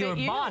onto your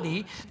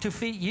body to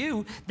fit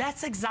you,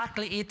 that's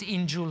exactly it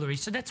in jewelry.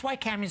 So that's why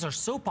cameos are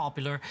so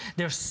popular.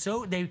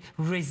 They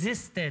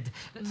resisted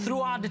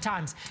throughout the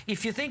times.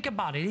 If you think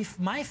about it, if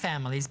my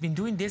family has been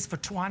doing this for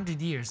 200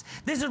 years,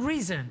 there's a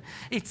reason.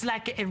 It's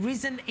like a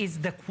reason is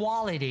the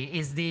quality,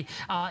 is the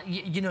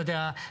you know,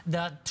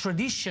 the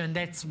tradition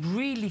that's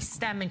really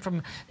stemming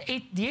from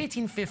the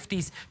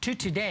 1850s to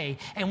today,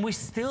 and we're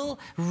still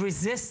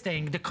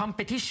resisting the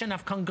competition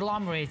of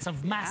conglomerates,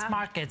 of mass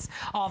markets,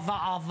 of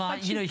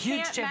you know,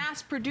 huge. Can't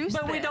mass produce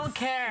but we don't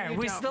care.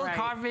 We're still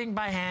carving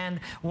by hand,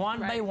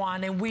 one by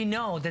one, and we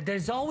know that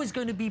there's always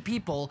going to be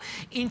people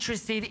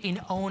interested in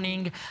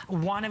owning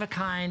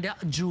one-of-a-kind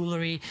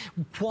jewelry,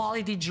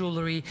 quality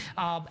jewelry,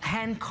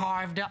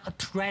 hand-carved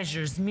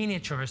treasures,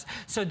 miniatures.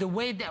 So the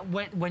way that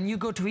when you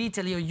go to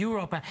Italy or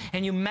Europe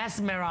and you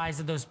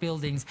mesmerize those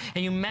buildings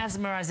and you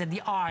mesmerize at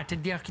the art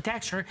and the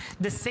architecture,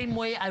 the same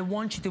way I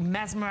want you to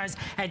mesmerize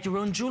at your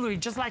own jewelry,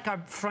 just like our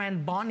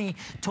friend Bonnie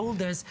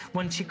told us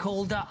when she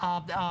called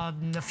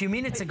a few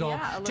minutes ago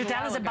to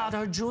tell us about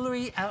her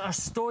jewelry, a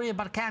story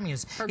about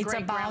cameos. It's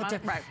about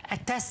a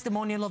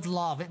testimonial of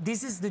love.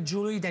 This is the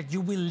jewelry that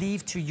you will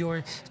leave to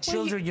your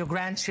children, your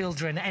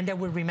grandchildren, and they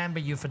will remember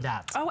you for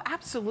that. Oh,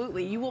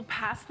 absolutely. You will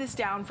pass this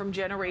down from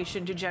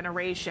generation to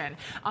generation.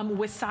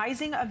 With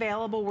sizing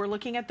available, we're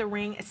looking at the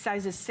ring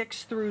sizes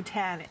 6 through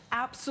 10.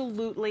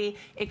 Absolutely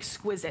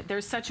exquisite.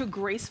 There's such a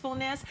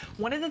gracefulness.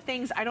 One of the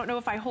things, I don't know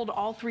if I hold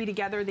all three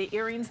together, the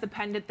earrings, the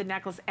pendant, the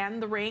necklace,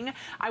 and the ring,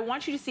 I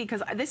want you to see,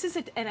 because this is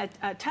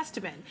a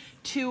testament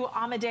to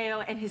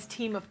Amedeo and his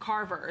team of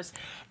carvers,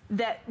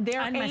 that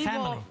they're and my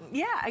family.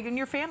 And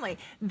your family,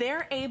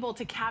 they're able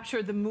to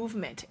capture the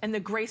movement and the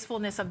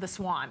gracefulness of the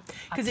swan.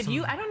 Because if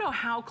you, I don't know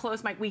how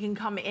close, Mike, we can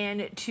come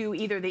in to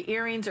either the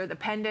earrings or the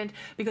pendant,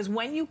 because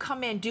when you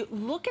come in,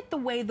 look at the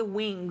way the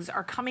wings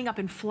are coming up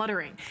and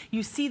fluttering.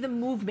 You see the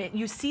movement.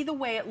 You see the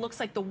way it looks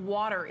like the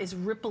water is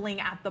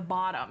rippling at the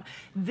bottom.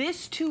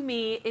 This, to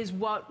me, is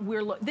what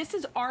this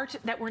is art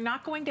that we're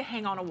not going to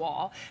hang on a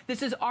wall.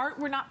 This is art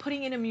we're not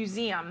putting in a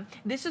museum.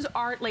 This is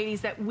art, ladies,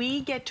 that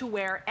we get to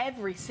wear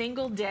every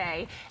single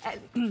day.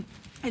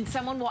 And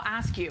someone will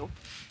ask you,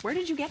 where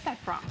did you get that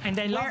from? And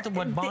I loved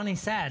what Bonnie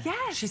said.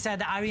 Yes. She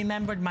said, I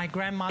remembered my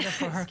grandmother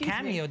for her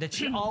cameo that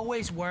she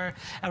always wore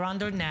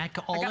around her neck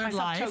all her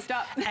life. Choked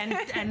up.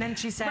 And then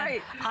she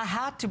said, I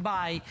had to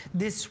buy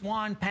this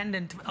swan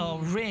pendant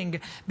ring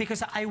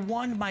because I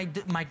want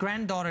my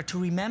granddaughter to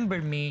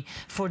remember me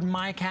for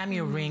my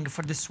cameo ring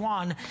for the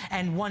swan,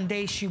 and one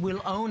day she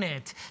will own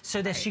it,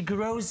 so that she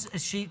grows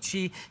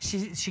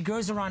she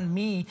grows around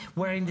me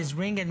wearing this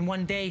ring, and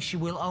one day she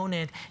will own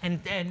it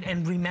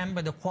and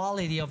remember the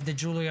quality of the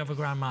jewelry of a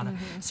grandmother.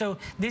 So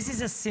this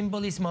is a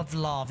symbolism of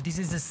love. This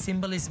is a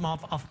symbolism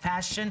of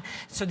passion.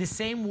 So the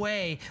same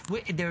way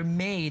they're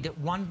made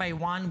one by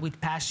one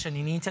with passion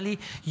in Italy,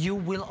 you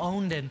will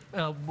own them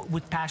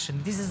with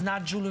passion. This is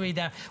not jewelry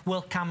that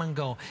will come and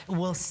go. It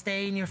will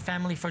stay in your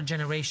family for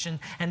generation,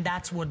 and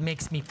that's what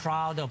makes me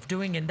proud of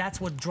doing, and that's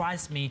what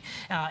drives me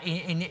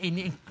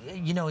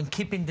in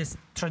keeping this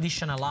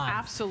tradition alive.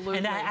 Absolutely.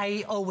 And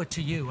I owe it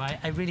to you.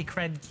 I really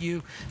credit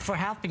you for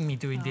helping me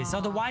doing this.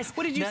 Otherwise,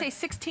 what did you say,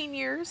 16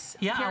 years?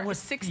 Yeah, I was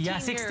 16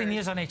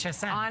 years on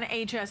HSN. On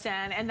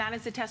HSN, and that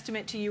is a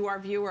testament to you, our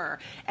viewer,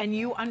 and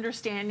you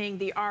understanding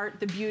the art,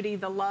 the beauty,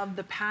 the love,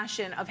 the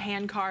passion of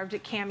hand-carved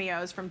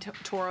cameos from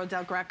Toro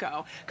del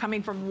Greco,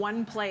 coming from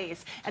one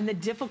place, and the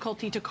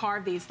difficulty to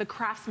carve these, the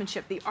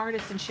craftsmanship, the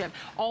artisanship,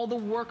 all the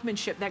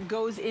workmanship that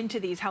goes into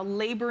these, how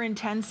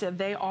labor-intensive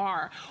they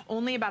are.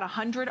 Only about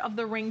 100 of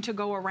the ring to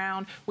go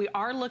around. We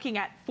are looking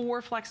at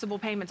 4 flexible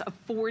payments of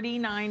 $49.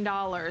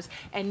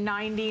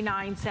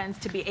 $49.99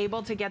 to be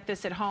able to get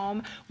this at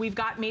home. We've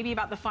got maybe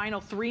about the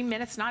final 3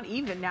 minutes, not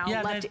even now,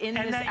 left in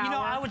this hour. You know,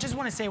 I would just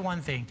want to say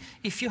one thing.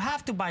 If you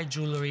have to buy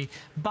jewelry,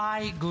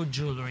 buy good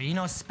jewelry. You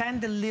know,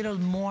 spend a little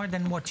more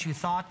than what you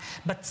thought,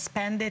 but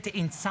spend it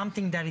in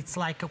something that it's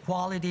like a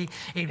quality.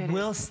 It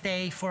will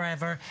stay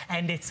forever,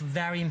 and it's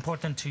very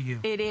important to you.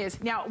 It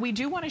is. Now, we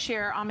do want to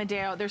share,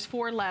 Amedeo, there's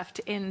 4 left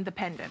in the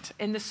pendant,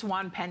 in the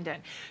swan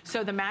pendant.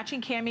 So the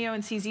matching Cameo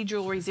and CZ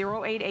jewelry,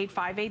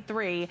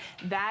 088583,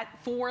 that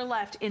 4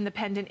 left in the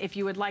pendant if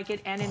you would like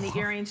it, and in the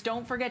earrings.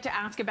 Don't forget to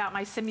ask about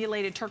my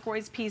simulated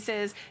turquoise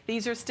pieces.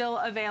 These are still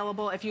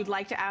available if you'd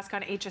like to ask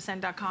on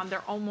hsn.com.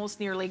 They're almost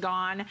nearly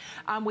gone.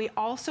 We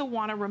also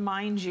want to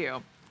remind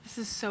you, this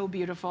is so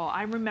beautiful.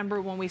 I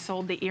remember when we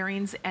sold the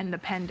earrings and the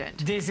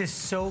pendant. This is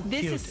so cute.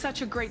 This is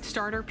such a great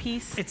starter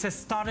piece. It's a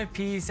starter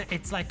piece.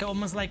 It's like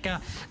almost like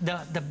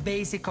the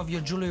basic of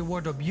your jewelry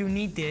wardrobe. You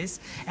need this,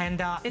 and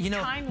you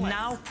know, timeless.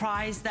 Now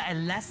priced at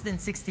less than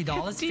 $60,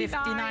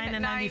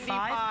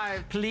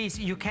 $59.95. Please,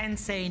 you can't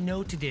say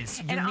no to this.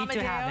 You need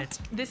to have it.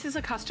 This is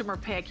a customer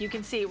pick. You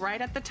can see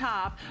right at the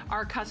top,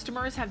 our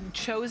customers have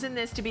chosen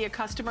this to be a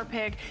customer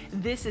pick.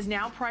 This is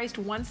now priced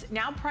once.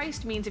 Now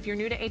priced means if you're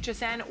new to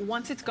HSN,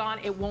 once it's gone,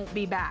 it won't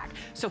be back.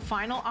 So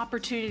final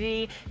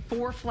opportunity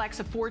for Flex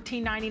of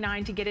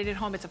 $14.99 to get it at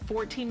home. It's a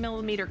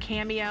 14mm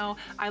Cameo.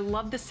 I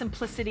love the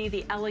simplicity,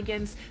 the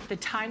elegance, the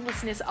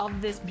timelessness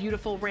of this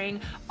beautiful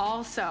ring.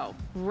 Also,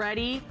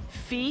 ready,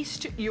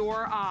 feast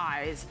your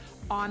eyes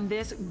on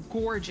this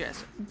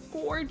gorgeous,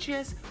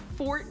 gorgeous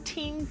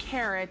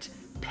 14-karat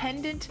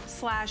pendant /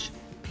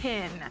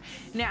 pin.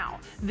 Now,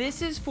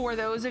 this is for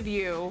those of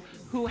you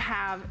who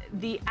have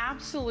the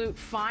absolute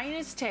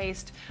finest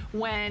taste.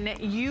 When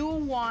you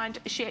want,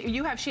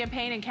 you have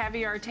champagne and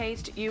caviar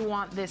taste, you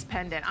want this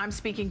pendant. I'm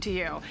speaking to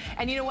you.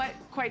 And you know what?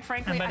 Quite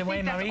frankly, and by the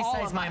way,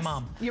 Marisa is my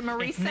mom. You're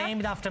Marisa? It's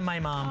named after my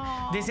mom.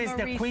 Oh, this is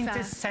Marisa. the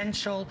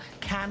quintessential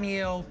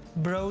Cameo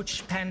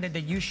brooch pendant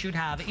that you should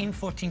have in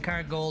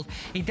 14-karat gold.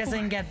 It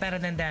doesn't get better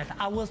than that.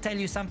 I will tell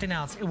you something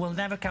else. It will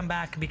never come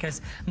back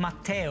because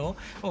Amedeo,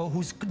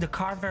 who's the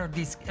carver of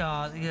this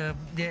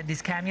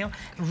this Cameo,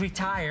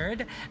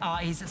 retired.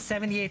 He's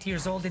 78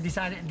 years old. He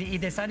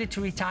decided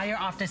to retire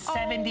after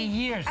 70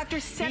 years. After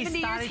 70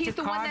 years, he's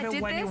the one that did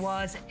this? When he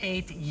was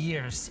 8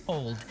 years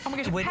old. Oh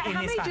my gosh, how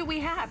many do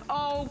we have?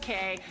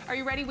 Okay, are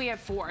you ready? We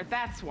have 4.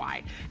 That's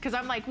why. Because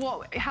I'm like,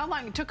 well, how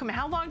long it took him?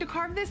 How long to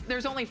carve this?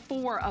 There's only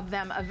 4 of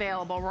them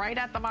available right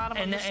at the bottom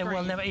of the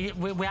screen.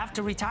 We have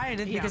to retire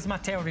it because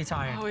Amedeo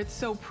retired. Oh, it's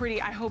so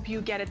pretty. I hope you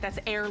get it. That's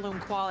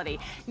heirloom quality.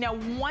 Now,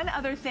 one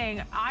other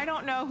thing. I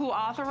don't know who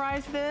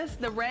authorized this,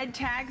 the red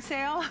tag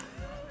sale.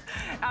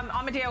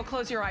 Amedeo,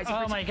 close your eyes.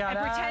 Oh my God.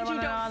 And pretend you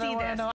don't see this.